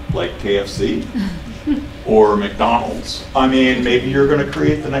like KFC or McDonald's. I mean, maybe you're going to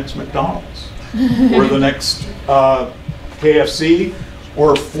create the next McDonald's or the next KFC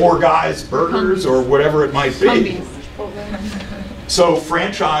or Four Guys Burgers or whatever it might be. So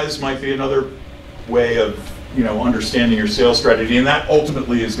franchise might be another way of understanding your sales strategy, and that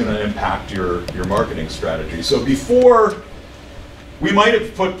ultimately is going to impact your marketing strategy. So before, we might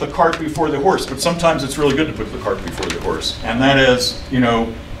have put the cart before the horse, but sometimes it's really good to put the cart before the horse, and that is,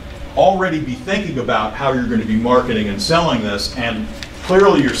 already be thinking about how you're going to be marketing and selling this, and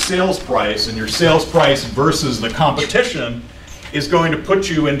clearly your sales price versus the competition is going to put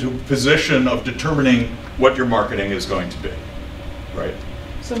you into a position of determining what your marketing is going to be, right?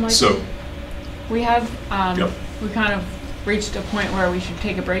 So Mike, we have, we kind of reached a point where we should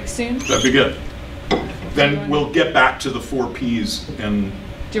take a break soon. That'd be good. Then we'll get back to the 4 Ps and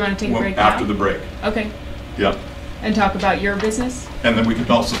do you want to take a break after now? the break. Okay. Yeah. And talk about your business? And then we can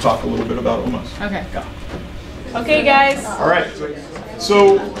also talk a little bit about Ooma's. Okay. Yeah. Okay, guys. All right.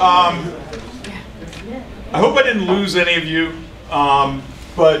 So I hope I didn't lose any of you,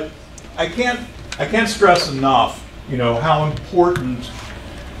 but I can't stress enough, how important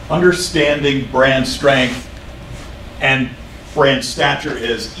understanding brand strength and brand stature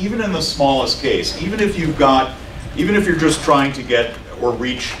is, even in the smallest case. Even if you're just trying to get or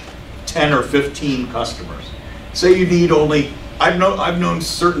reach 10 or 15 customers. Say you need only, I've known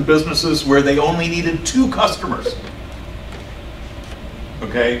certain businesses where they only needed 2 customers.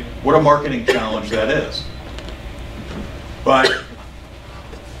 Okay, what a marketing challenge that is. But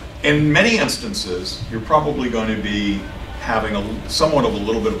in many instances, you're probably going to be having somewhat of a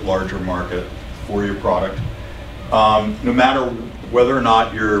little bit larger market for your product. No matter whether or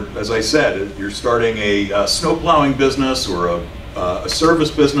not you're, as I said, you're starting a snow plowing business or a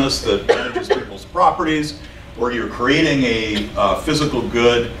service business that manages people's properties, or you're creating a physical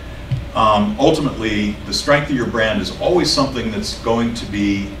good, ultimately the strength of your brand is always something that's going to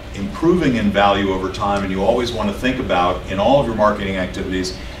be improving in value over time, and you always want to think about in all of your marketing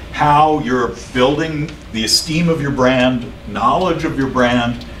activities how you're building the esteem of your brand, knowledge of your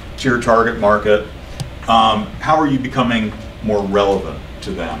brand to your target market. How are you becoming more relevant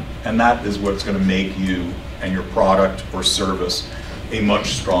to them? And that is what's going to make you and your product or service a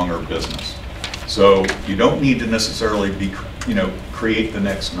much stronger business. So you don't need to necessarily create the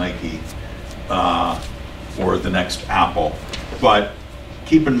next Nike or the next Apple, but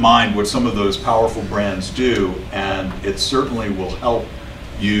keep in mind what some of those powerful brands do, and it certainly will help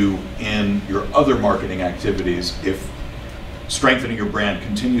you in your other marketing activities if strengthening your brand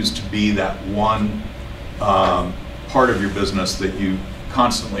continues to be that one part of your business that you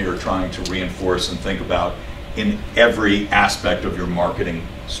constantly are trying to reinforce and think about in every aspect of your marketing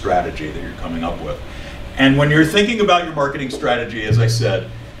strategy that you're coming up with. And when you're thinking about your marketing strategy, as I said,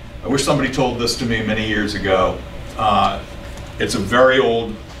 I wish somebody told this to me many years ago. It's a very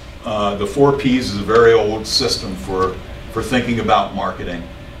old, the 4 Ps is a very old system for thinking about marketing.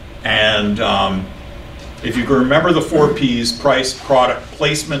 And if you can remember the 4 Ps, price, product,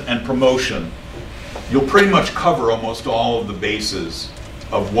 placement, and promotion, you'll pretty much cover almost all of the bases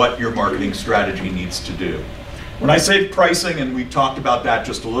of what your marketing strategy needs to do. When I say pricing, and we talked about that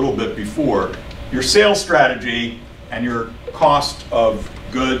just a little bit before, your sales strategy and your cost of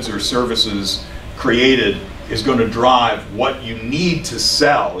goods or services created is going to drive what you need to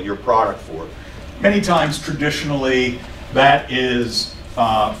sell your product for. Many times, traditionally, that is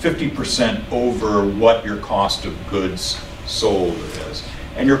 50% over what your cost of goods sold is.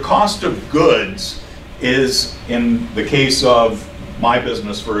 And your cost of goods is, in the case of my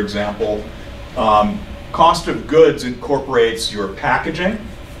business, for example, cost of goods incorporates your packaging,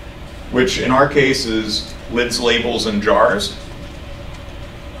 which in our case is lids, labels, and jars.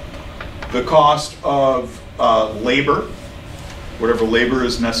 The cost of labor, whatever labor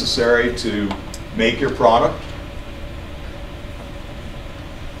is necessary to make your product.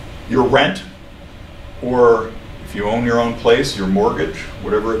 Your rent, or if you own your own place, your mortgage,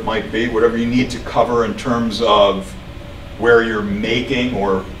 whatever it might be, whatever you need to cover in terms of where you're making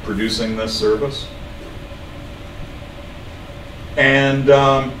or producing this service. And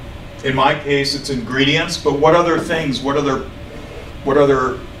in my case, it's ingredients, but what other things, what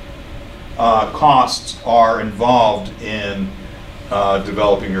other costs are involved in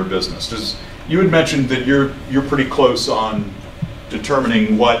developing your business? You had mentioned that you're pretty close on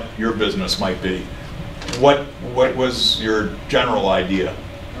determining what your business might be. What was your general idea?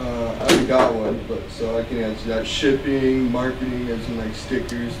 I already got one, but so I can answer that. Shipping, marketing, as in like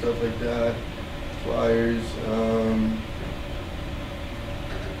stickers, stuff like that, flyers.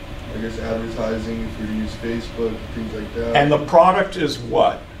 I guess advertising if we use Facebook, things like that. And the product is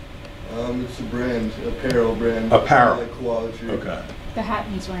what? It's a brand, apparel brand. Apparel. Like quality. Okay. The hat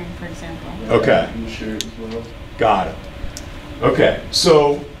he's wearing, for example. Yeah, Okay. and the shirt as well. Got it. Okay,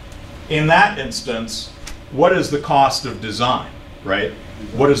 so in that instance, what is the cost of design, right?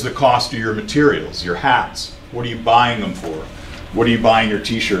 What is the cost of your materials, your hats? What are you buying them for? What are you buying your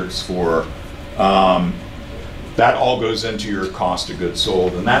t-shirts for? That all goes into your cost of goods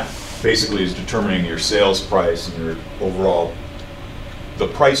sold, and that basically is determining your sales price and your overall, the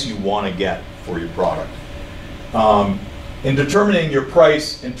price you want to get for your product. In determining your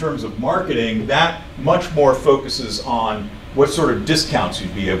price in terms of marketing, that much more focuses on what sort of discounts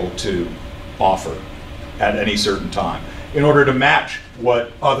you'd be able to offer at any certain time in order to match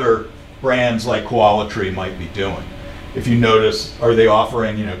what other brands like Qualitree might be doing. If you notice, are they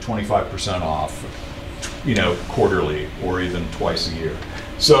offering 25% off quarterly or even twice a year?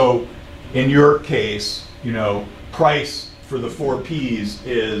 So in your case, price for the 4 Ps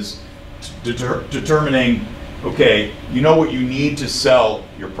is determining, okay, you know what you need to sell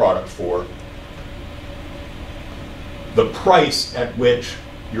your product for. The price at which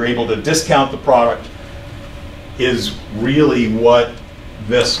you're able to discount the product is really what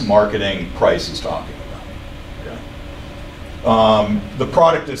this marketing price is talking about. Okay. The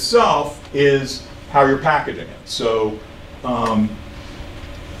product itself is how you're packaging it. So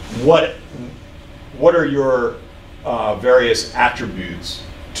what are your various attributes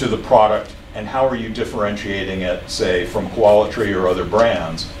to the product, and how are you differentiating it, say, from Qualitree or other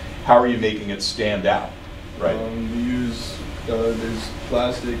brands? How are you making it stand out? Right. We use there's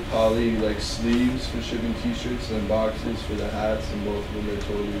plastic poly like sleeves for shipping t-shirts and boxes for the hats, and both of them are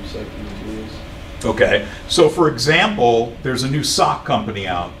totally recycled materials. Okay, so for example, there's a new sock company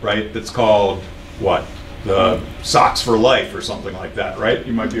out, right, that's called what? The Socks for Life or something like that, right?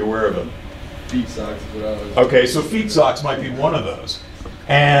 You might be aware of it. Feet socks is what I was. Okay, so feet socks might be one of those.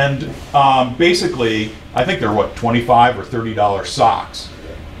 And basically, I think they're what, $25 or $30 socks.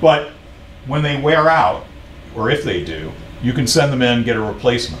 But when they wear out, or if they do, you can send them in and get a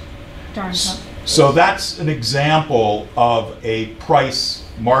replacement. Darn tough. So that's an example of a price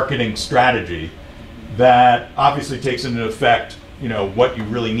marketing strategy that obviously takes into effect, what you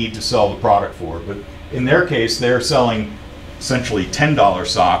really need to sell the product for. But in their case, they're selling essentially $10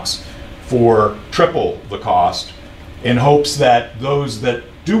 socks for triple the cost in hopes that those that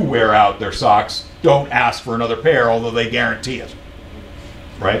do wear out their socks don't ask for another pair, although they guarantee it,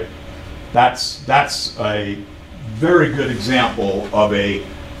 right? That's a very good example of a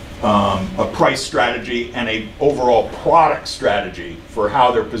price strategy and a overall product strategy for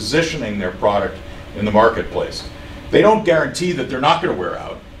how they're positioning their product in the marketplace. They don't guarantee that they're not going to wear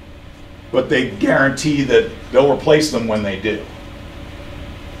out, but they guarantee that they'll replace them when they do.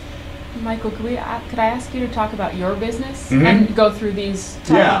 Michael, could I ask you to talk about your business Mhm. and go through these,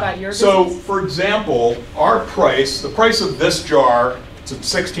 talk about your business? So, for example, the price of this jar, it's a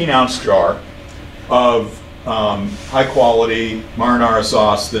 16-ounce jar of high-quality marinara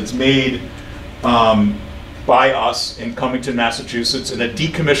sauce that's made by us in Cummington, Massachusetts, in a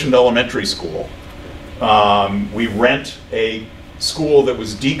decommissioned elementary school. We rent a school that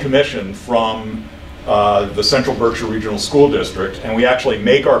was decommissioned from the Central Berkshire Regional School District, and we actually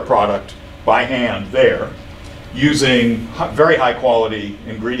make our product by hand there using very high quality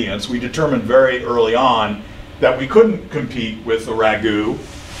ingredients. We determined very early on that we couldn't compete with the ragu,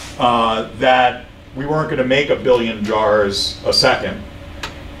 that we weren't going to make 1 billion jars a second.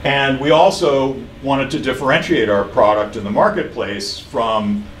 And we also wanted to differentiate our product in the marketplace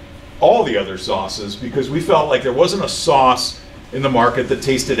from all the other sauces because we felt like there wasn't a sauce in the market that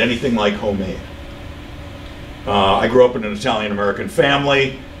tasted anything like homemade. I grew up in an Italian-American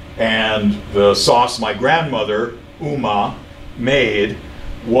family, and the sauce my grandmother, Ooma, made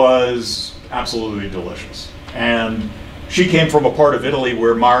was absolutely delicious. And she came from a part of Italy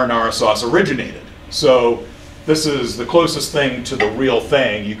where marinara sauce originated. So this is the closest thing to the real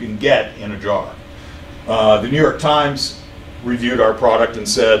thing you can get in a jar. The New York Times reviewed our product and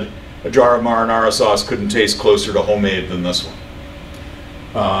said a jar of marinara sauce couldn't taste closer to homemade than this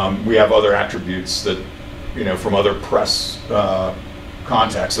one. We have other attributes that, from other press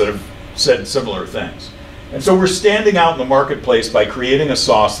contacts that have said similar things. And so we're standing out in the marketplace by creating a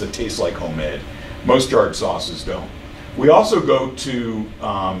sauce that tastes like homemade. Most jarred sauces don't. We also go to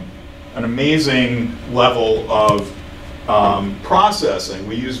an amazing level of processing.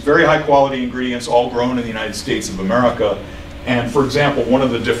 We use very high quality ingredients, all grown in the United States of America. And for example, one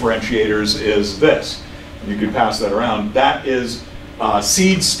of the differentiators is this. You could pass that around. That is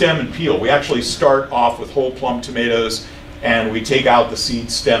seed, stem, and peel. We actually start off with whole plum tomatoes, and we take out the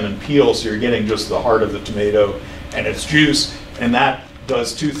seed, stem, and peel, so you're getting just the heart of the tomato and its juice. And that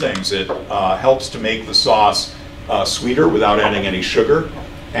does two things. It helps to make the sauce sweeter without adding any sugar,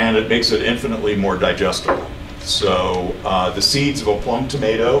 and it makes it infinitely more digestible. So the seeds of a plum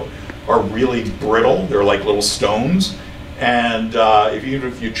tomato are really brittle. They're like little stones. And even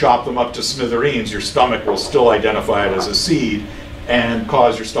if you chop them up to smithereens, your stomach will still identify it as a seed and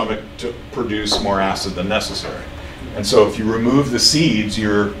cause your stomach to produce more acid than necessary. And so if you remove the seeds,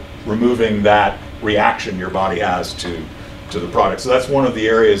 you're removing that reaction your body has to the product. So that's one of the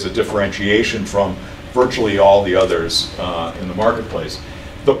areas of differentiation from virtually all the others in the marketplace.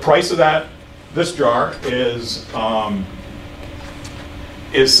 The price of this jar is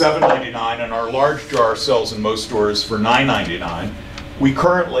 $7.99, and our large jar sells in most stores for $9.99. We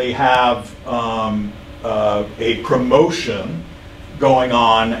currently have a promotion going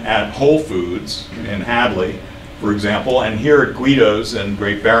on at Whole Foods in Hadley, for example, and here at Guido's in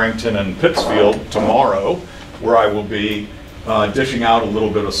Great Barrington and Pittsfield tomorrow, where I will be dishing out a little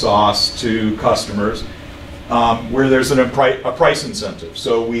bit of sauce to customers, where there's a price incentive.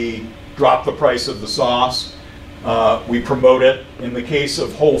 So we drop the price of the sauce, we promote it. In the case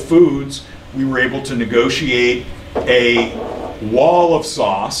of Whole Foods, we were able to negotiate a wall of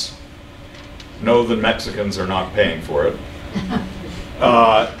sauce. No, the Mexicans are not paying for it.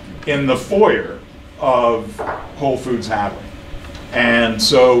 In the foyer of Whole Foods Hadley. And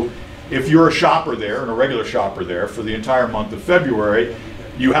so if you're a shopper there, and a regular shopper there, for the entire month of February,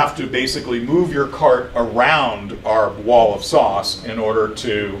 you have to basically move your cart around our wall of sauce in order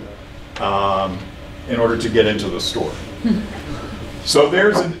to get into the store. So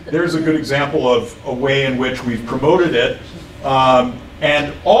there's a good example of a way in which we've promoted it.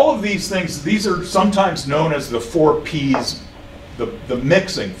 And all of these things, these are sometimes known as the 4 Ps, the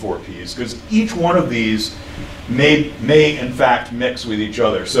mixing 4 Ps, because each one of these may in fact mix with each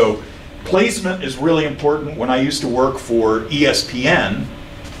other. So placement is really important. When I used to work for ESPN,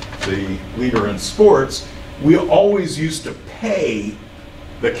 the leader in sports, we always used to pay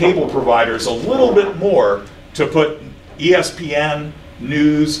the cable providers a little bit more to put ESPN,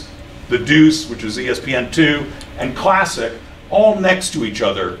 News, The Deuce, which is ESPN2, and Classic all next to each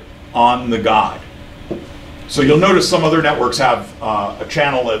other on the guide. So you'll notice some other networks have a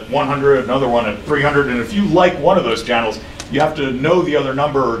channel at 100, another one at 300, and if you like one of those channels, you have to know the other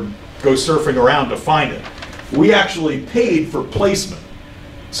number or go surfing around to find it. We actually paid for placement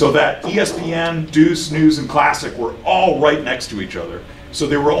so that ESPN, Deuce, News, and Classic were all right next to each other. So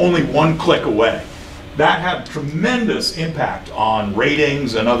they were only 1 click away. That had tremendous impact on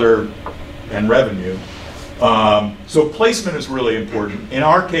ratings and revenue. So placement is really important. In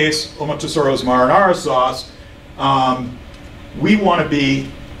our case, Ooma Tesoro's marinara sauce, we want to be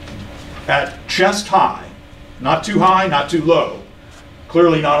at chest high, not too low,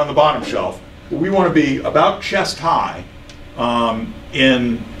 clearly not on the bottom shelf. But we want to be about chest high on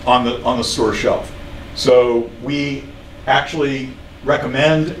the store shelf. So we actually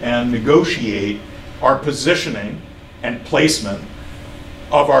recommend and negotiate our positioning and placement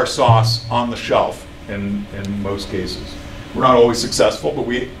of our sauce on the shelf in most cases. We're not always successful, but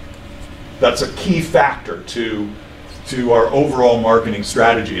that's a key factor to our overall marketing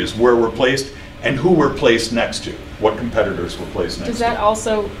strategy, is where we're placed and who we're placed next to, what competitors we're placed next to. Does that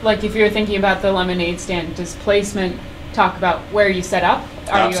also, like if you're thinking about the lemonade stand, does placement talk about where you set up?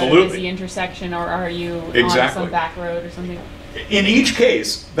 Are Absolutely. you at a busy intersection, or are you on some back road or something? In each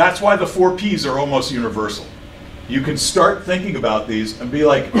case, that's why the 4 Ps are almost universal. You can start thinking about these and be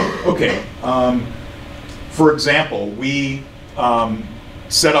like, okay, for example, we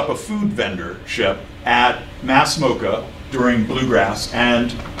set up a food vendorship at Mass Mocha during Bluegrass,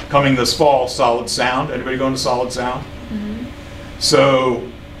 and coming this fall, Solid Sound. Anybody going to Solid Sound? Mm-hmm. So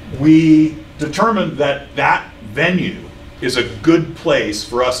we determined that that venue is a good place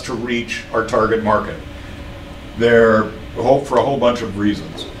for us to reach our target market. For a whole bunch of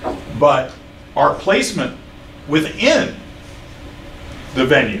reasons. But our placement within the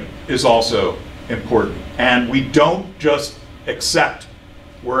venue is also important. And we don't just accept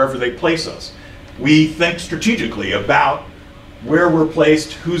wherever they place us. We think strategically about where we're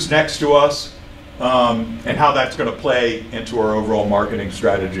placed, who's next to us, and how that's going to play into our overall marketing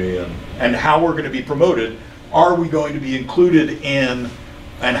strategy, and how we're going to be promoted. Are we going to be included in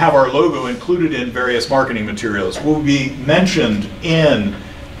and have our logo included in various marketing materials? Will we be mentioned in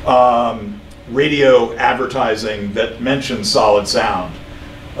radio advertising that mentions Solid Sound?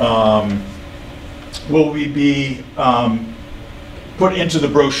 Will we be put into the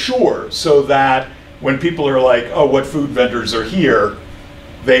brochure so that when people are like, oh, what food vendors are here,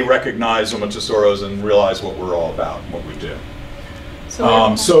 they recognize Ooma Tesoro's and realize what we're all about and what we do.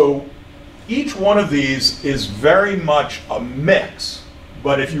 So each one of these is very much a mix.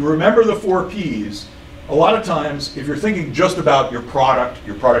 But if you remember the 4 Ps, a lot of times, if you're thinking just about your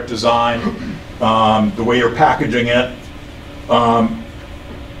product design, the way you're packaging it,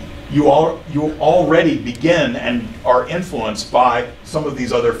 you already begin and are influenced by some of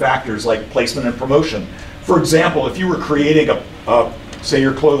these other factors like placement and promotion. For example, if you were creating say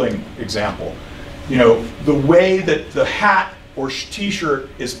your clothing example, the way that the hat or t-shirt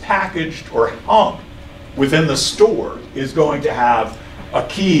is packaged or hung within the store is going to have a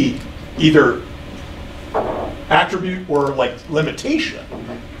key either attribute or like limitation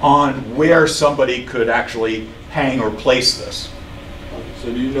on where somebody could actually hang or place this.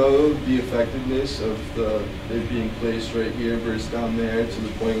 So do you know the effectiveness of it being placed right here versus down there, to the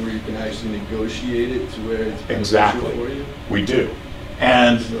point where you can actually negotiate it to where it's beneficial for you? We do.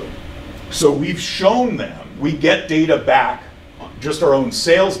 And so we've shown them, we get data back, just our own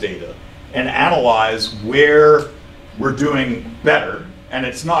sales data, and analyze where we're doing better. And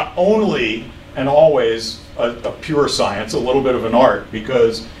it's not only and always a pure science, a little bit of an art,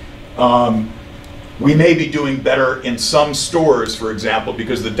 because we may be doing better in some stores, for example,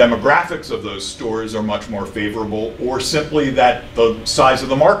 because the demographics of those stores are much more favorable, or simply that the size of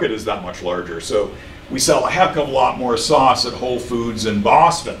the market is that much larger. So we sell a heck of a lot more sauce at Whole Foods in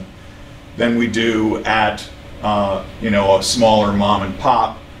Boston than we do at a smaller mom and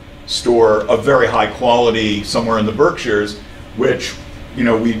pop store of very high quality somewhere in the Berkshires, which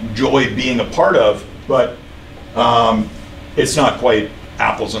we enjoy being a part of, but it's not quite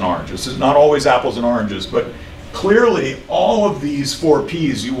apples and oranges. It's not always apples and oranges, but clearly all of these 4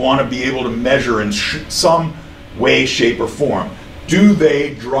 Ps you want to be able to measure in some way, shape, or form. Do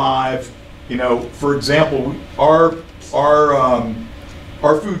they drive, for example, our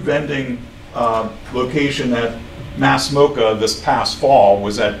food vending location at Mass Mocha this past fall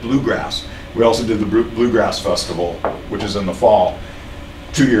was at Bluegrass. We also did the Bluegrass Festival, which is in the fall,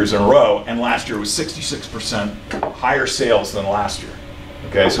 2 years in a row, and last year was 66% higher sales than last year.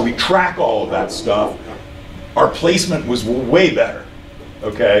 Okay, so we track all of that stuff. Our placement was way better.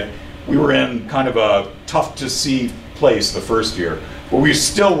 Okay, we were in kind of a tough to see place the first year, but we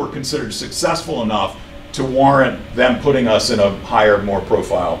still were considered successful enough to warrant them putting us in a higher, more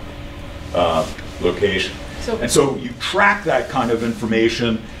profile location. And so you track that kind of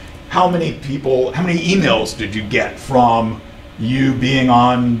information. How many emails did you get from you being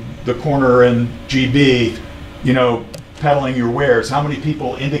on the corner in GB, peddling your wares? How many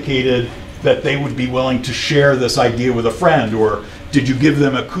people indicated that they would be willing to share this idea with a friend? Or did you give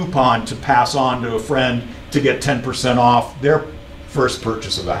them a coupon to pass on to a friend to get 10% off their first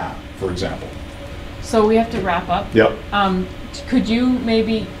purchase of a hat, for example? So we have to wrap up. Yep. Could you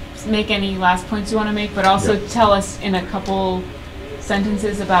maybe make any last points you want to make, but also tell us in a couple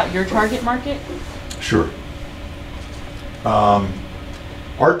sentences about your target market? Sure.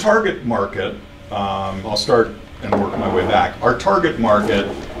 Our target market, I'll start and work my way back. Our target market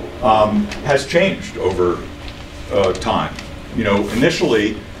has changed over time. You know,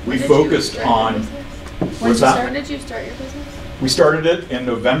 initially we focused on. What's that? When did you start your business? We started it in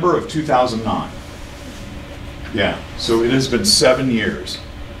November of 2009. Yeah, so it has been 7 years,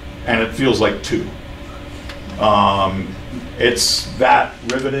 and it feels like 2. It's that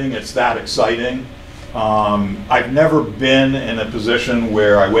riveting, it's that exciting. I've never been in a position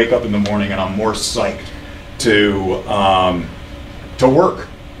where I wake up in the morning and I'm more psyched to work.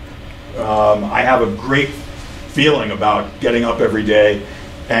 I have a great feeling about getting up every day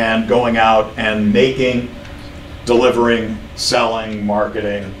and going out and making, delivering, selling,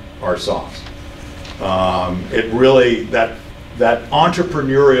 marketing our sauce. It really, that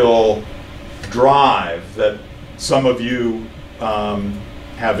entrepreneurial drive that some of you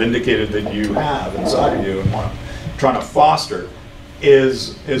have indicated that you have inside of you and trying to foster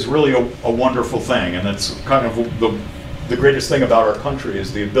is really a wonderful thing. And it's kind of the greatest thing about our country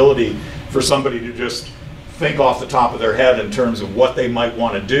is the ability for somebody to just think off the top of their head in terms of what they might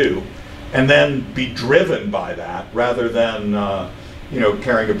want to do and then be driven by that rather than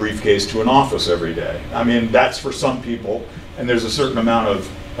carrying a briefcase to an office every day. I mean, that's for some people, and there's a certain amount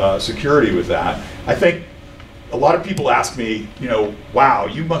of security with that. I think a lot of people ask me, wow,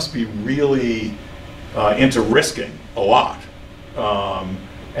 you must be really into risking a lot.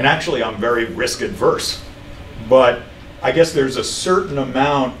 And actually, I'm very risk adverse. But I guess there's a certain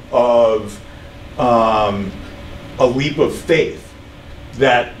amount of a leap of faith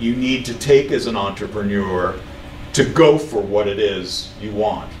that you need to take as an entrepreneur to go for what it is you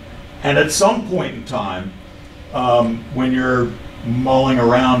want. And at some point in time, when you're mulling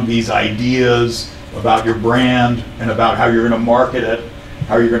around these ideas about your brand and about how you're going to market it,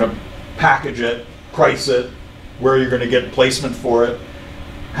 how you're going to package it, price it, where you're going to get placement for it,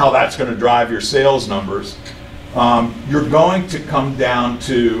 how that's going to drive your sales numbers, you're going to come down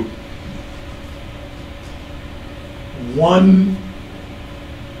to one.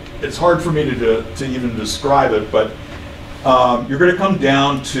 It's hard for me to even describe it, but you're going to come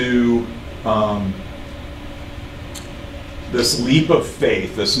down to this leap of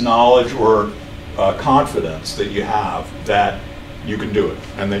faith, this knowledge or confidence that you have that you can do it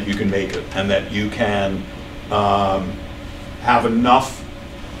and that you can make it and that you can have enough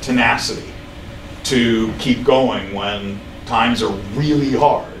tenacity to keep going when times are really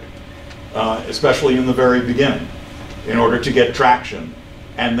hard, especially in the very beginning, in order to get traction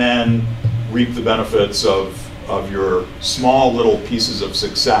and then reap the benefits of your small little pieces of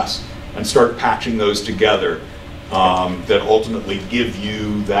success and start patching those together that ultimately give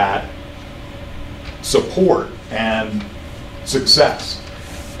you that support and success.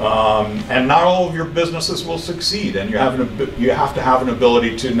 And not all of your businesses will succeed, and you have to have an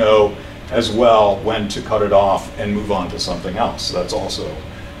ability to know as well when to cut it off and move on to something else. That's also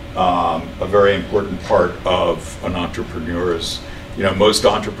a very important part of an entrepreneur's. Most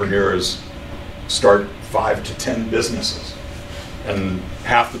entrepreneurs start 5 to 10 businesses, and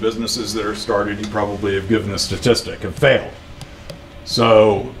half the businesses that are started, you probably have given the statistic, have failed.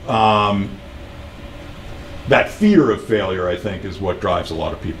 So that fear of failure, I think, is what drives a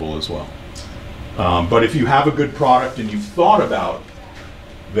lot of people as well. But if you have a good product and you've thought about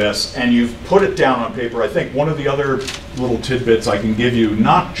this and you've put it down on paper, I think one of the other little tidbits I can give you,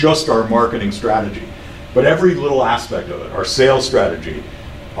 not just our marketing strategy, but every little aspect of it, our sales strategy,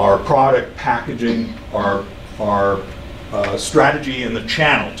 our product packaging, our strategy in the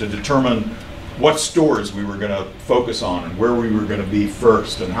channel to determine what stores we were going to focus on and where we were going to be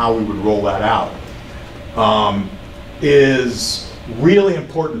first and how we would roll that out, is really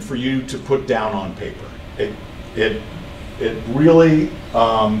important for you to put down on paper. It really,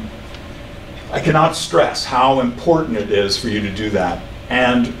 I cannot stress how important it is for you to do that.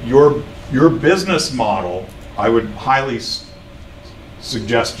 And your business model, I would highly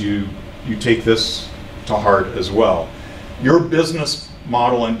suggest you take this to heart as well. Your business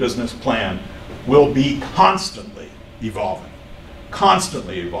model and business plan will be constantly evolving.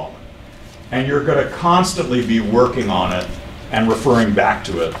 And you're going to constantly be working on it and referring back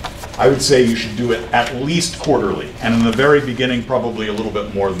to it. I would say you should do it at least quarterly, and in the very beginning, probably a little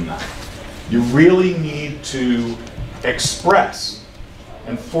bit more than that. You really need to express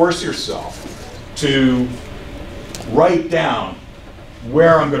and force yourself to write down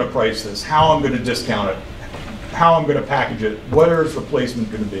where I'm going to price this, how I'm going to discount it, how I'm going to package it, where is the placement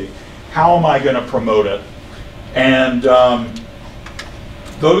going to be, how am I going to promote it, and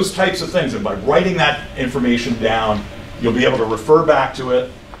those types of things. And by writing that information down, You'll be able to refer back to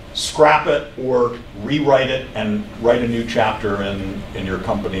it, scrap it, or rewrite it and write a new chapter in your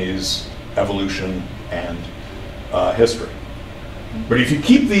company's evolution and history. But if you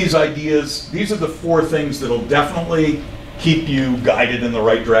keep these ideas, these are the 4 things that'll definitely keep you guided in the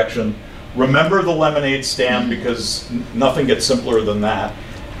right direction. Remember the lemonade stand, because nothing gets simpler than that.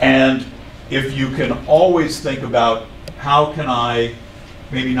 And if you can always think about, how can I,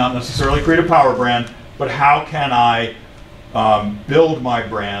 maybe not necessarily create a power brand, but how can I build my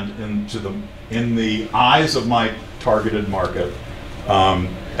brand in the eyes of my targeted market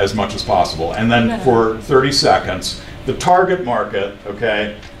as much as possible. And then for 30 seconds, the target market,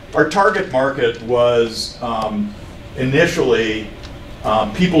 okay? Our target market was initially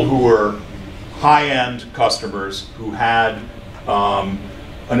people who were high-end customers who had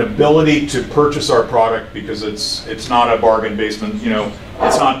an ability to purchase our product, because it's not a bargain basement, you know,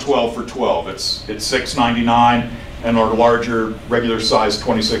 it's not 12 for 12, it's $6.99, and our larger regular size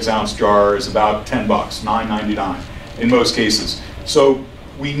 26-ounce jar is about $10, $9.99 in most cases. So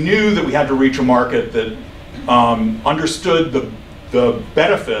we knew that we had to reach a market that understood the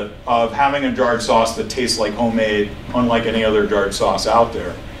benefit of having a jarred sauce that tastes like homemade, unlike any other jarred sauce out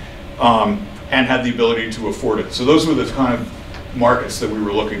there, and had the ability to afford it. So those were the kind of markets that we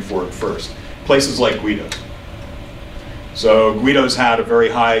were looking for at first. Places like Guido's. So Guido's had a very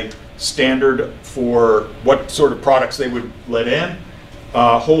high standard for what sort of products they would let in.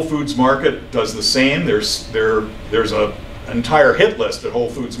 Whole Foods Market does the same. There's an entire hit list at Whole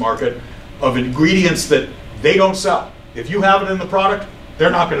Foods Market of ingredients that they don't sell. If you have it in the product,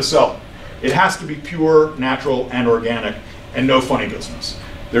 they're not going to sell it. It has to be pure, natural, and organic, and no funny business.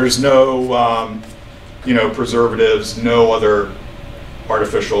 There's no preservatives, no other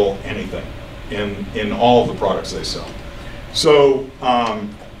artificial anything in all of the products they sell. So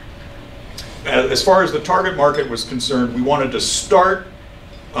as far as the target market was concerned, we wanted to start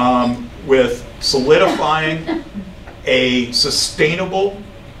with solidifying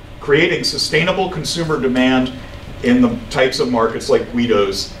creating sustainable consumer demand in the types of markets like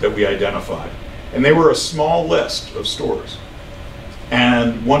Guido's that we identified. And they were a small list of stores.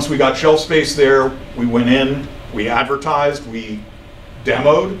 And once we got shelf space there, we went in, we advertised, we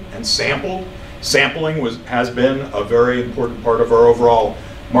demoed and sampled. Sampling has been a very important part of our overall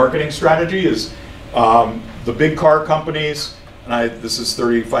marketing strategy. Is the big car companies, and this is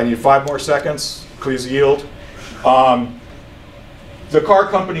 30, if I need 5 more seconds, please yield. The car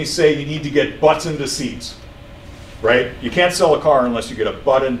companies say you need to get butts into seats, right? You can't sell a car unless you get a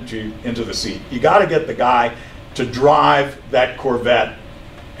butt into the seat. You got to get the guy to drive that Corvette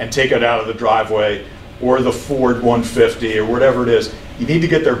and take it out of the driveway, or the Ford 150 or whatever it is. You need to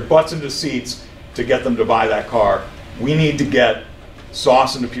get their butts into seats to get them to buy that car. We need to get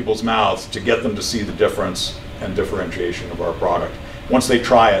sauce into people's mouths to get them to see the difference and differentiation of our product. Once they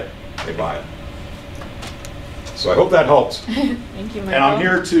try it, they buy it. So I hope that helps. Thank you, Michael. And I'm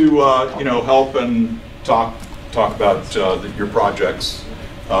here to help and talk about your projects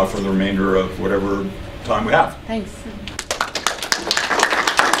for the remainder of whatever time we have. Thanks.